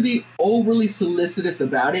don't have to be overly solicitous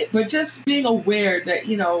about it, but just being aware that,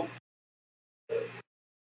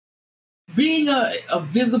 being a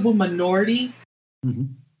visible minority,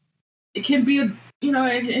 it can be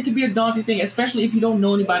it can be a daunting thing, especially if you don't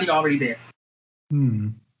know anybody already there.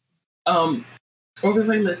 Or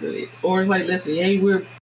it's like listen, hey, we're a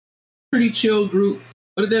pretty chill group,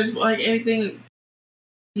 but if there's like anything,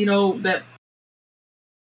 that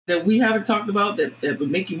we haven't talked about that would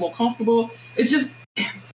make you more comfortable, it's just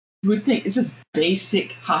you would think it's just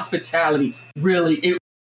basic hospitality. Really, it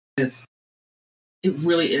is. It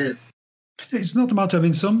really is. It's not a matter. I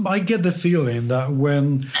mean, I get the feeling that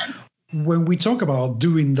when we talk about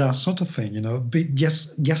doing that sort of thing,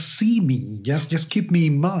 just see me, just keep me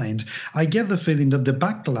in mind. I get the feeling that the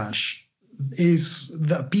backlash is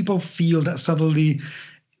that people feel that suddenly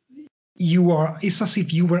it's as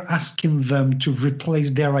if you were asking them to replace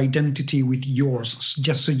their identity with yours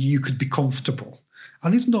just so you could be comfortable.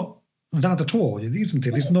 And it's not that at all, isn't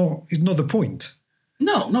it? It's not the point.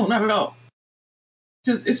 No, not at all.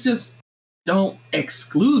 It's just don't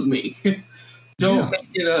exclude me. Don't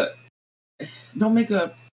make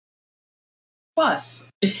a fuss,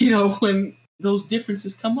 when those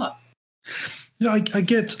differences come up. I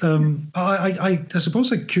get. I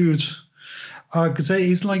suppose I could say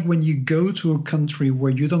it's like when you go to a country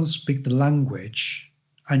where you don't speak the language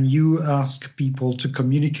and you ask people to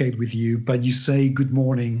communicate with you, but you say good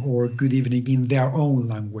morning or good evening in their own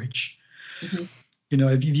language.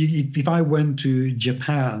 If I went to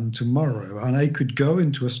Japan tomorrow and I could go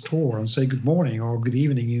into a store and say good morning or good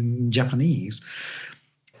evening in Japanese,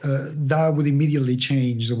 that would immediately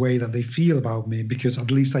change the way that they feel about me, because at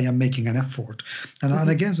least I am making an effort. And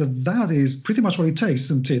I guess that is pretty much what it takes,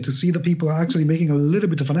 isn't it? To see that people are actually making a little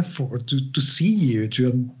bit of an effort to see you,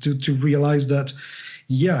 to realize that,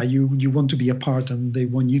 yeah, you want to be a part, and they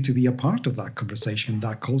want you to be a part of that conversation,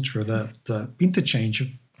 that culture, that interchange of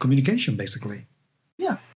communication, basically.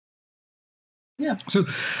 Yeah. So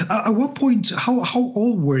at what point, how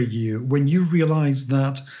old were you when you realized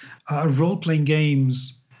that role-playing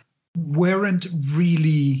games weren't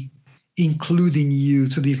really including you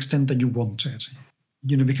to the extent that you wanted?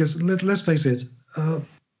 Because let's face it,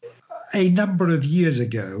 a number of years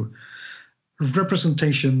ago,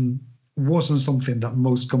 representation wasn't something that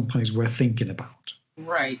most companies were thinking about.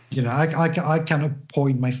 Right. I cannot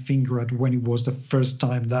point my finger at when it was the first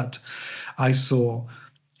time that I saw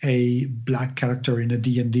a black character in a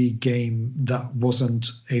D&D game that wasn't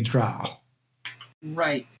a drow.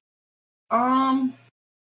 Right. Let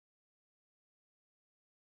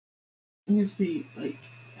me see. Like,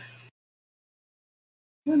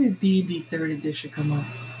 when did D&D 3rd edition come out?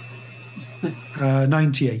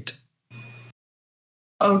 98.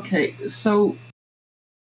 Okay, so,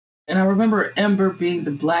 and I remember Ember being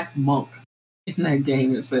the black monk in that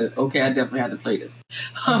game and said, okay, I definitely had to play this.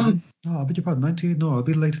 I beg your pardon, 98? No, a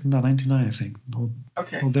bit later than that, 99, I think.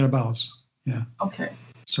 Okay. Or thereabouts. Yeah. Okay.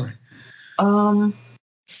 Sorry.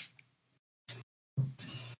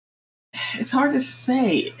 It's hard to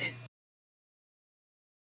say.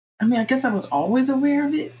 I mean, I guess I was always aware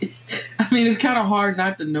of it. I mean, it's kind of hard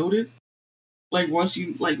not to notice. Like, once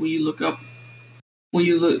you, like, when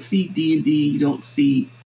you see D&D, you don't see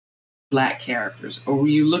black characters. Or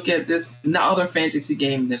when you look at this other fantasy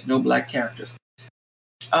game, there's no black characters.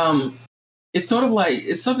 It's sort of like,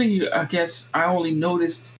 it's something I guess I only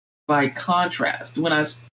noticed by contrast when I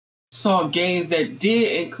saw games that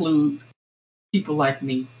did include people like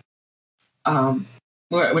me. When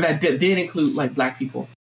I did include like black people,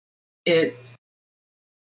 it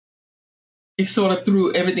sort of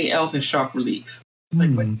threw everything else in sharp relief. It's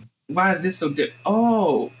like, why is this so different?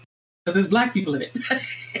 Oh, because there's black people in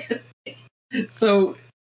it. So,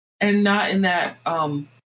 and not in that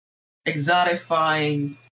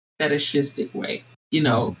exotifying, fetishistic way,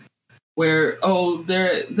 where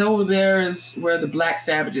there's where the black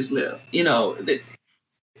savages live, not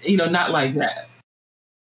like that.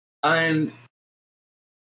 And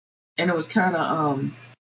it was kind of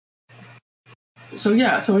so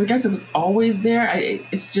I guess it was always there.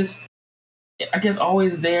 It's just, I guess,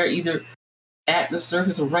 always there, either at the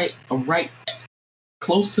surface or right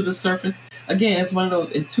close to the surface. Again, it's one of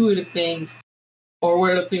those intuitive things, or one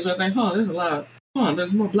of those things where I think,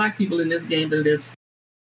 there's more black people in this game than there's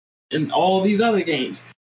in all these other games.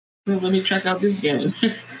 So let me check out this game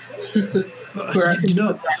where I can be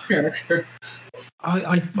the black character.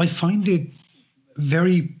 I find it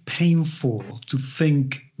very painful to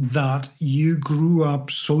think that you grew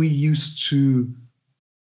up so used to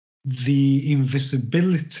the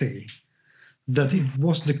invisibility that it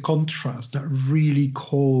was the contrast that really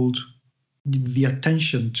called the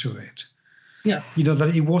attention to it. Yeah.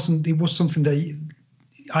 That it was something that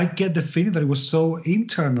I get the feeling that it was so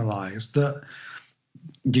internalized that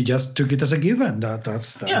you just took it as a given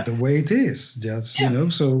that's the way it is.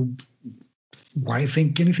 So why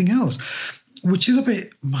think anything else? Which is a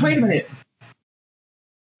bit. Wait a minute.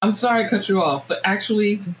 I'm sorry to cut you off, but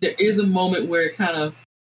actually, there is a moment where I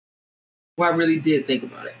really did think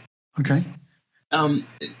about it. Okay.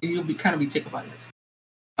 You'll be tickled by this.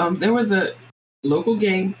 There was a local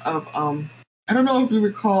game of I don't know if you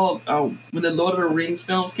recall when the Lord of the Rings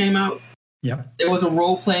films came out. Yeah. There was a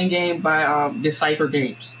role-playing game by Decipher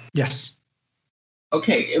Games. Yes.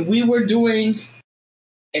 Okay, and we were doing,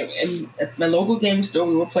 and at my local game store,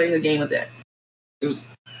 we were playing a game of that. It was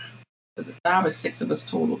 5 or 6 of us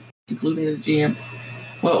total, including the GM.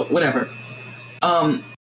 Well, whatever. And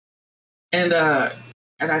I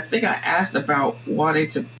think I asked about wanting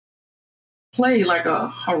to play like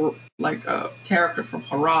a character from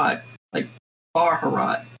Harad, like Bar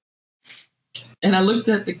Harad. And I looked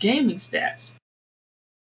at the gaming stats.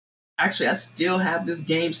 Actually, I still have this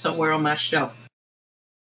game somewhere on my shelf.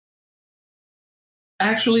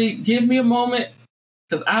 Actually, give me a moment,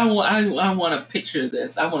 because I want to picture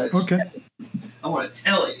this. I want to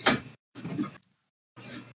tell it.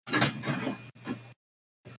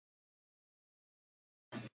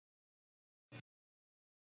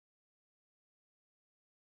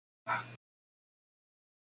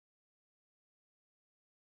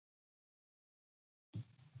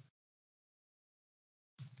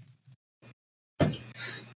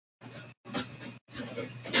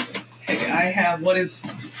 I have what is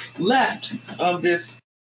left of this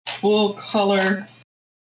full color,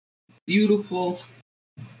 beautiful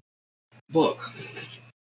book.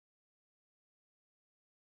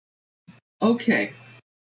 Okay.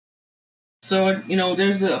 So,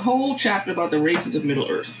 there's a whole chapter about the races of Middle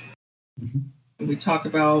Earth. Mm-hmm. And we talk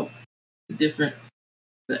about the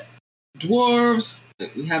dwarves,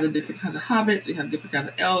 we have the different kinds of hobbits, we have different kinds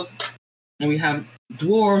of elves, and we have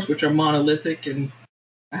dwarves, which are monolithic, and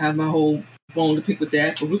I have my whole bone to pick with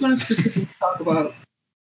that. But we're going to specifically talk about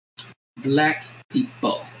black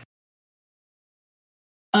people.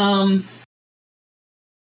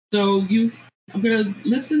 So I'm going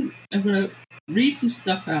to read some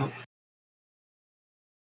stuff out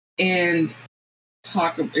and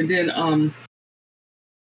talk, and then I'm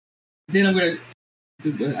going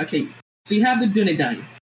to do, okay. So you have the Dunedain.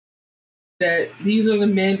 That these are the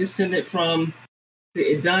men descended from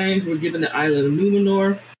the Edain who were given the island of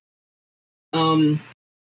Numenor.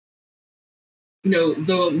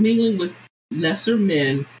 Though mingling with lesser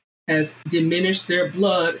men has diminished their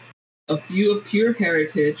blood, a few of pure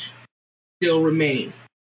heritage still remain.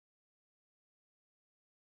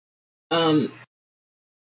 And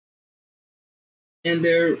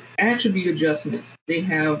their attribute adjustments, they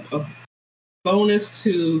have a bonus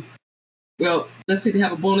to, let's say they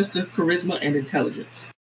have a bonus to charisma and intelligence.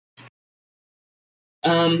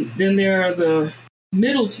 Then there are the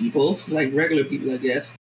middle peoples, like regular people, I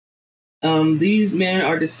guess. These men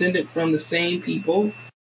are descended from the same people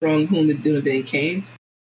from whom the Dunedain came,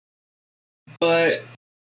 but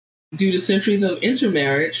due to centuries of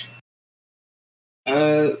intermarriage,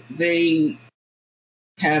 they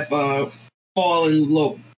have fallen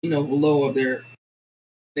low. They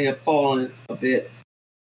have fallen a bit,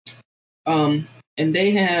 and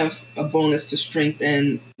they have a bonus to strength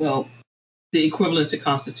and the equivalent to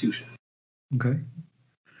Constitution. Okay.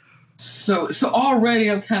 So already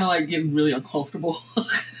I'm kind of like getting really uncomfortable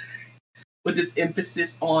with this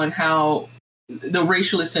emphasis on how the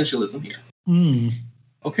racial essentialism here. Mm.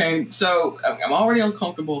 Okay, so I'm already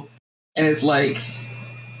uncomfortable, and it's like,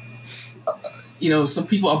 some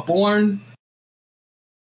people are born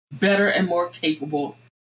better and more capable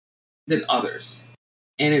than others,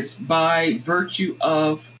 and it's by virtue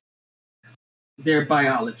of their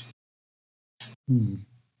biology. Mm.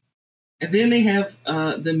 And then they have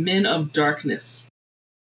the men of darkness.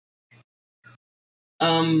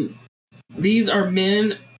 These are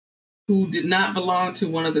men who did not belong to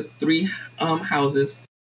one of the 3 houses,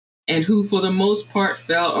 and who, for the most part,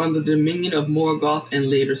 fell on the dominion of Morgoth and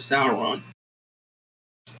later Sauron.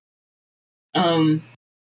 Um,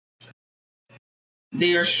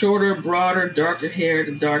 they are shorter, broader, darker haired,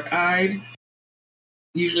 and dark eyed.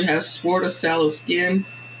 Usually have swart or sallow skin.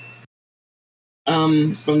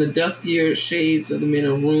 From the duskier shades of the men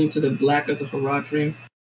of Rune to the black of the Haradrim.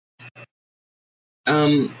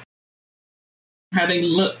 Having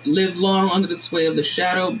lived long under the sway of the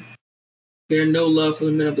shadow, bear no love for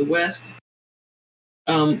the men of the West.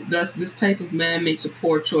 Thus, this type of man makes a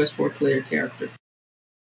poor choice for a player character.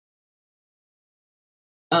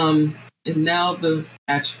 And now the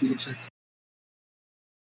attributes.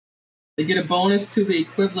 They get a bonus to the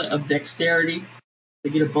equivalent of dexterity. They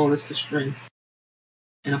get a bonus to strength.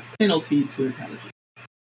 And a penalty to intelligence.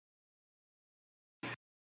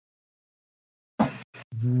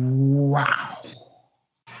 Wow.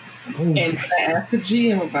 Okay. And I asked the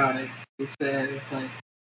GM about it. He said, it's like,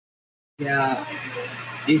 yeah,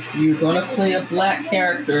 if you're going to play a black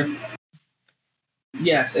character,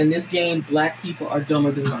 yes, in this game, black people are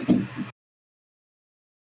dumber than white people.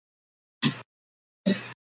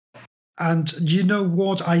 And you know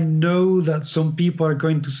what? I know that some people are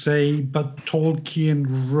going to say, but Tolkien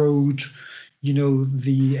wrote,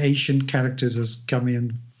 the Asian characters as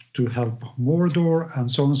coming to help Mordor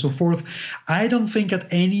and so on and so forth. I don't think at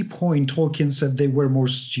any point Tolkien said they were more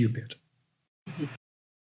stupid.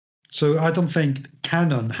 So I don't think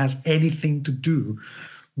canon has anything to do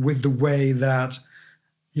with the way that,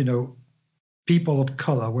 people of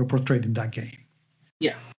color were portrayed in that game.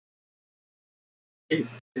 Yeah.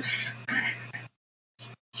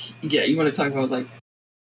 Yeah, you want to talk about like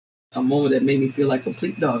a moment that made me feel like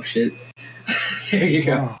complete dog shit. There you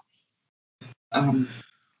go. Wow. I'm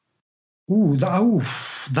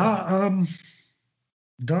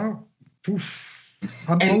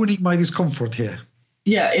owning my discomfort here.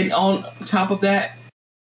 Yeah, and on top of that,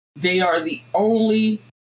 they are the only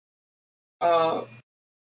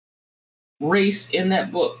race in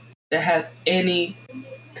that book that has any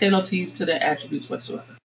penalties to their attributes whatsoever.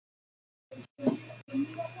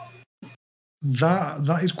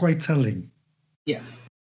 That is quite telling. Yeah.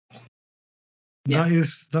 That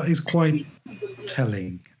is quite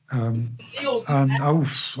telling. And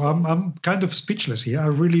I'm kind of speechless here.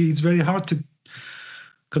 It's very hard to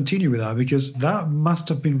continue with that because that must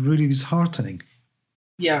have been really disheartening.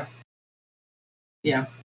 Yeah. Yeah.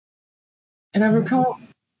 And I recall,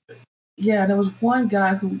 there was one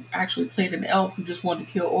guy who actually played an elf who just wanted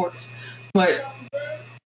to kill orcs. But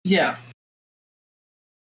yeah.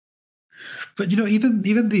 But even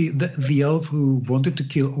the elf who wanted to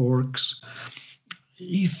kill orcs,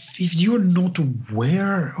 if you're not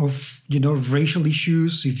aware of racial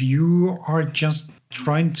issues, if you are just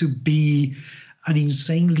trying to be an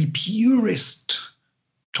insanely purist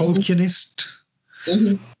Tolkienist,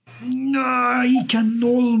 I can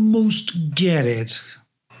almost get it.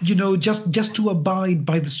 Just to abide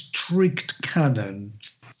by the strict canon.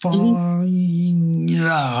 Fine.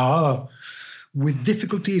 Yeah. With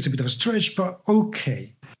difficulty, it's a bit of a stretch, but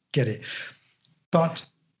okay, get it. But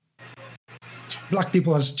black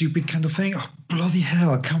people are stupid kind of thing. Oh, bloody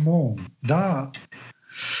hell, come on. That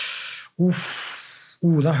hurts.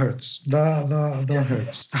 That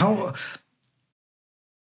hurts.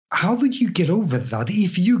 How did you get over that?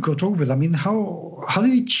 If you got over that, I mean, how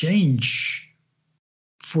did it change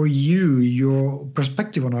for you, your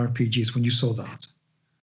perspective on RPGs when you saw that?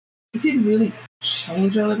 It didn't really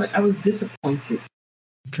change all of it. I was disappointed.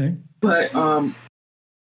 Okay. But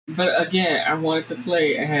again, I wanted to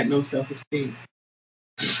play. I had no self-esteem.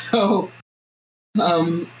 So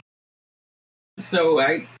I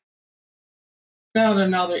found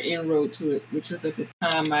another inroad to it, which was at the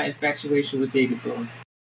time my infatuation with David Bowie.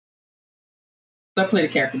 So I played a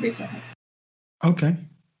character based on him. Okay.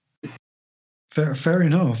 Fair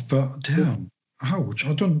enough, but damn, ouch!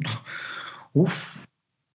 Oof.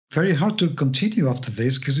 Very hard to continue after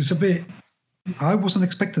this because it's a bit. I wasn't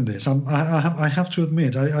expecting this. I have to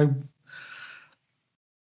admit, I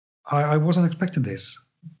wasn't expecting this.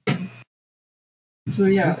 So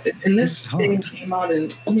yeah, and this game came out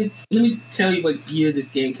in. Let me tell you what year this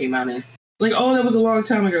game came out in. Like, oh, that was a long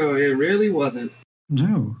time ago. It really wasn't.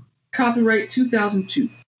 No. Copyright 2002.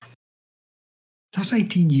 That's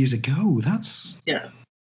 18 years ago. That's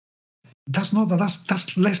not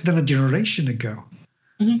that's less than a generation ago.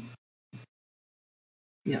 Mm-hmm.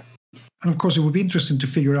 Yeah. And of course, it would be interesting to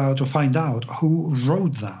figure out or find out who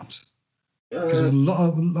wrote that. Because a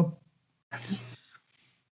lot of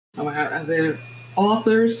the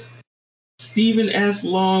authors: Stephen S.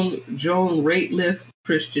 Long, Joan Rateliff,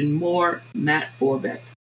 Christian Moore, Matt Forbeck.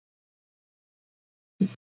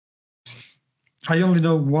 I only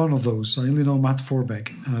know one of those. I only know Matt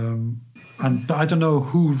Forbeck. And I don't know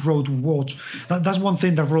who wrote what. That's one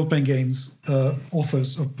thing that role-playing games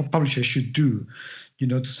authors or publishers should do.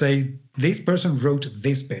 To say this person wrote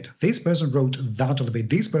this bit, this person wrote that other bit,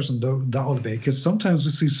 this person wrote that other bit. Because sometimes we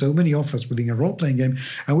see so many authors within a role-playing game,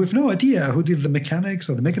 and we've no idea who did the mechanics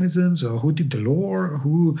or the mechanisms, or who did the lore,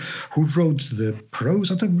 who wrote the prose.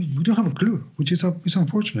 We don't have a clue, which is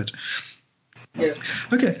unfortunate. Yeah.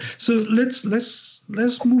 Okay, so let's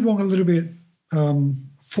move on a little bit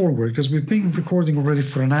forward, because we've been recording already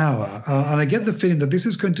for an hour, and I get the feeling that this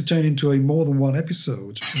is going to turn into a more than one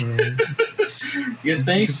episode. You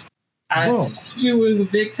think? I told you it was a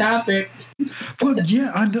big topic. Well,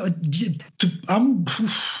 yeah, I'm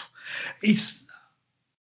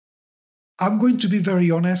going to be very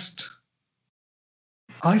honest.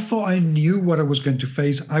 I thought I knew what I was going to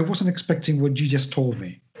face. I wasn't expecting what you just told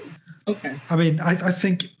me. Okay. I mean, I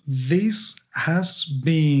think this has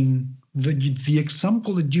been the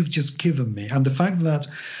example that you've just given me, and the fact that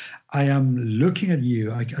I am looking at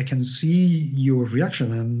you, I can see your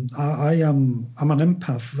reaction, and I'm an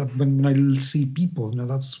empath. That when I see people,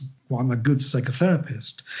 that's why I'm a good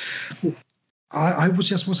psychotherapist. I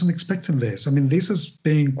wasn't expecting this. I mean, this has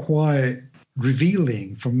been quite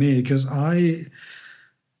revealing for me, because I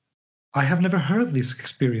have never heard this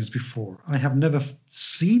experience before. I have never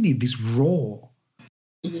seen it this raw,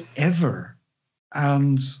 ever,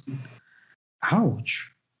 and ouch.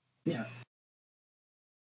 Yeah.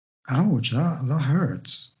 Ouch, that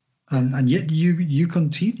hurts. And yet you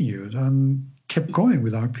continued and kept going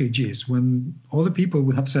with RPGs when other people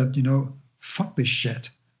would have said, fuck this shit.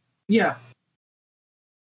 Yeah.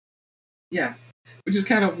 Yeah. Which is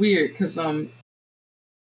kind of weird, because I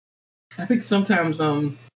think sometimes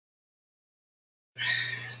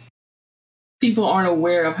people aren't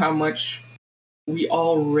aware of how much we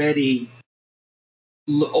already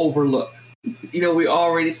overlook. We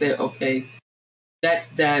already say, okay, that's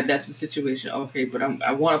the situation. Okay, but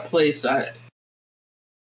I want to play, so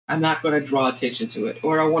I'm not going to draw attention to it.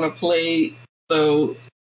 Or I want to play, so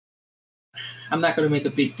I'm not going to make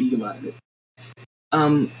a big deal out of it.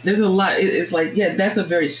 There's a lot. It's like, yeah, that's a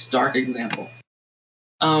very stark example.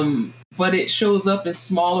 But it shows up in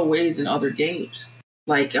smaller ways in other games.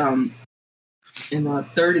 Like in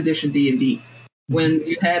 3rd edition D&D, when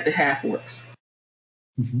you had the half-orcs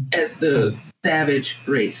as the savage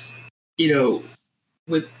race,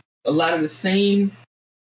 with a lot of the same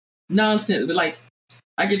nonsense. But like,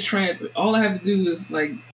 I could translate. All I have to do is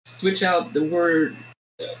like switch out the word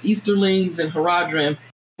Easterlings and Haradrim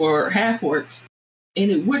for half-orcs,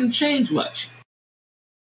 and it wouldn't change much.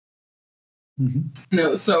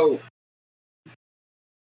 So.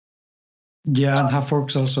 Yeah, and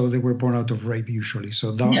half-orcs also, they were born out of rape usually.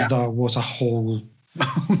 So that was a whole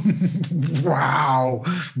wow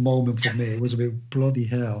moment for me. It was a bit bloody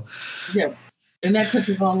hell. Yeah, and that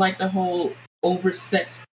touches on like the whole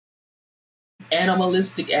oversexed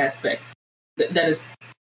animalistic aspect. That is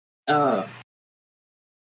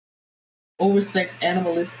oversexed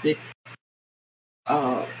animalistic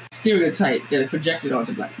stereotype that is projected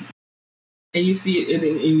onto black people. And you see it,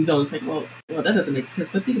 and you don't think, well, that doesn't make sense.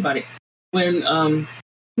 But think about it. When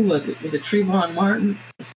who was it? Was it Trayvon Martin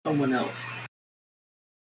or someone else?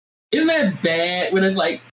 Isn't that bad? When it's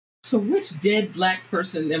like, so which dead black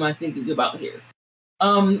person am I thinking about here?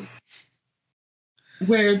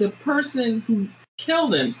 Where the person who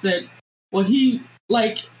killed him said, well, he,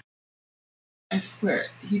 like, I swear,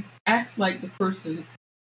 he acts like the person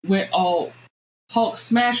went all Hulk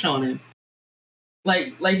smash on him.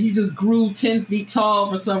 Like he just grew 10 feet tall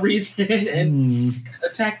for some reason and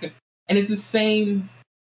attacked him. And it's the same.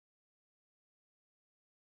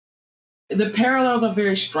 The parallels are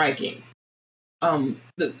very striking.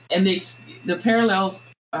 The parallels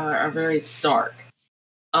are very stark.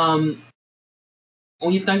 When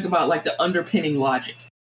you think about like the underpinning logic.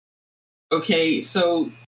 Okay,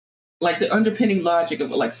 so like the underpinning logic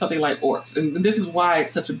of like something like orcs, and this is why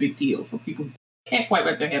it's such a big deal for people who can't quite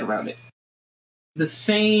wrap their head around it. The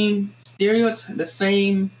same stereotype, the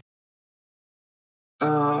same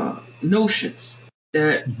notions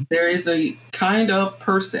that there is a kind of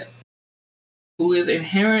person who is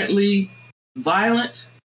inherently violent,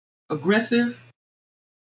 aggressive,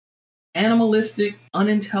 animalistic,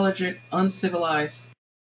 unintelligent, uncivilized,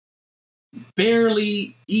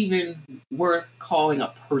 barely even worth calling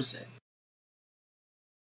a person.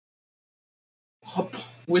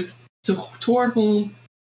 Toward whom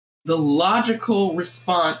the logical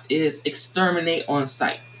response is exterminate on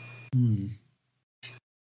sight.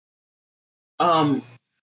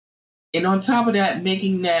 And on top of that,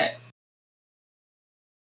 making that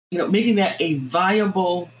a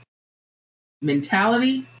viable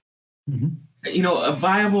mentality Mm-hmm. A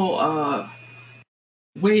viable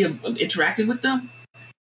way of interacting with them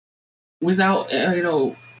without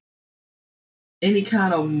any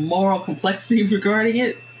kind of moral complexity regarding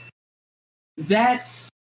it. That's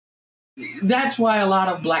why a lot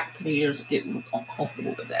of Black players get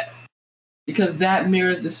uncomfortable with that, because that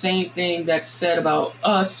mirrors the same thing that's said about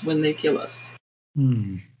us when they kill us.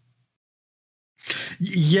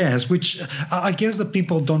 Yes, which I guess that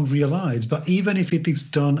people don't realize, but even if it is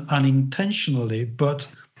done unintentionally,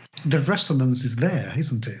 but the resonance is there,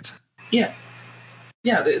 isn't it? Yeah.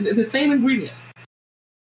 Yeah, the same ingredients.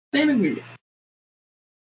 Same ingredients.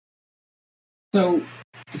 So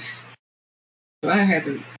I had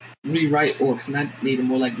to rewrite orcs, and I made them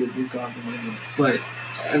more like Disney's gods or whatever. But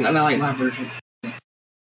and I like my version.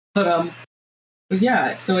 But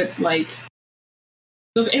yeah, so it's like,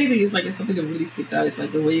 so if anything, it's like, it's something that really sticks out. It's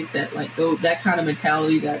like the ways that, like, that kind of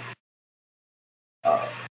mentality that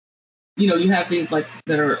you have things like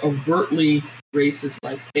that are overtly racist,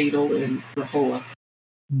 like Fatal and Rahoa.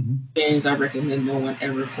 Mm-hmm. Games I recommend no one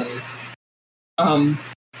ever plays. And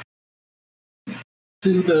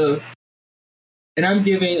I'm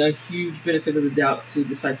giving a huge benefit of the doubt to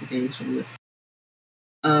Decipher Games from this.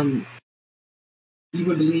 You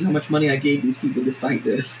wouldn't believe how much money I gave these people despite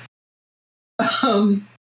this.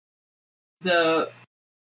 The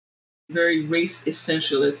very race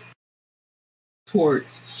essentialist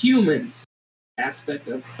towards humans aspect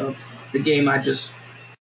of the game I just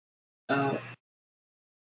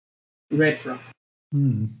read from,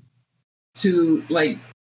 to like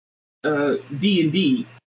D&D,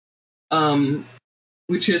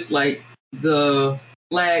 which is like the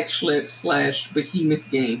flagship / behemoth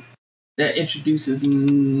game that introduces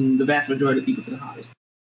the vast majority of people to the hobby.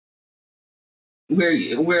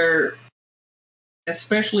 Where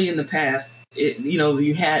especially in the past,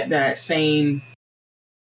 you had that same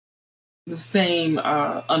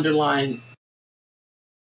underlying,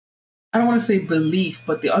 I don't want to say belief,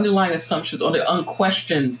 but the underlying assumptions or the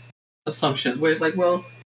unquestioned assumptions, where it's like, well,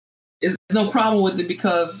 there's no problem with it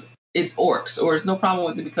because it's orcs, or it's no problem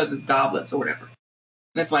with it because it's goblins or whatever.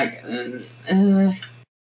 And it's like,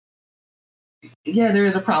 yeah, there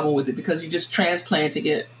is a problem with it because you're just transplanting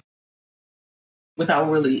it without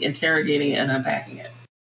really interrogating it and unpacking it.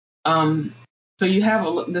 So you have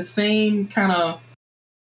the same kind of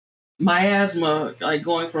miasma, like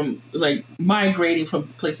going from, like, migrating from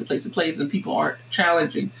place to place to place, and people aren't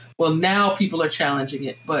challenging. Well, now people are challenging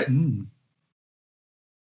it, but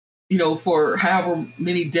for however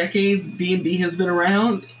many decades D&D has been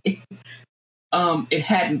around, it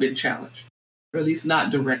hadn't been challenged, or at least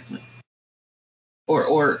not directly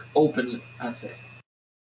or openly, I say.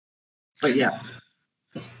 But yeah.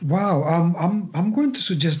 Wow, I'm going to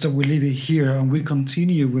suggest that we leave it here and we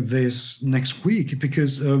continue with this next week,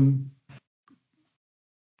 because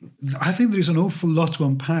I think there is an awful lot to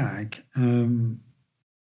unpack. And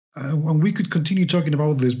we could continue talking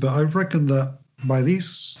about this, but I reckon that by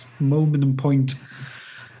this moment and point,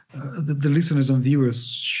 the listeners and viewers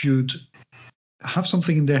should have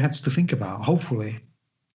something in their heads to think about, hopefully.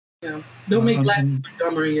 Yeah. Don't make Black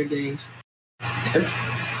Montgomery in your games. That's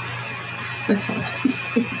all.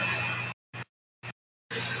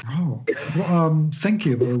 Oh, well, thank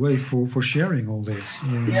you, by the way, for sharing all this.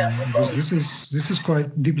 Because this is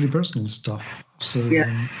quite deeply personal stuff. So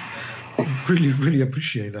really, really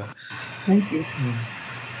appreciate that. Thank you.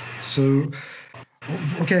 So,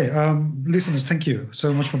 okay, listeners, thank you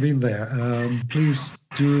so much for being there. Please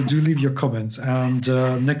do leave your comments, and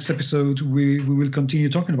next episode we will continue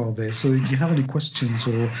talking about this. So if you have any questions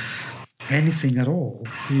or anything at all,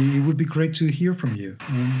 it would be great to hear from you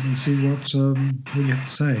and see what you have to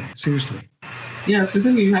say. Seriously. Yeah,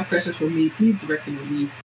 specifically, if you have questions for me, please direct them to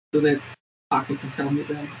me so that Pocket can tell me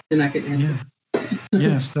them, and I can answer. Yeah.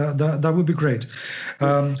 Yes, that would be great.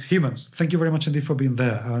 Humans, thank you very much indeed for being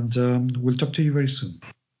there, and we'll talk to you very soon.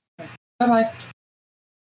 Bye-bye.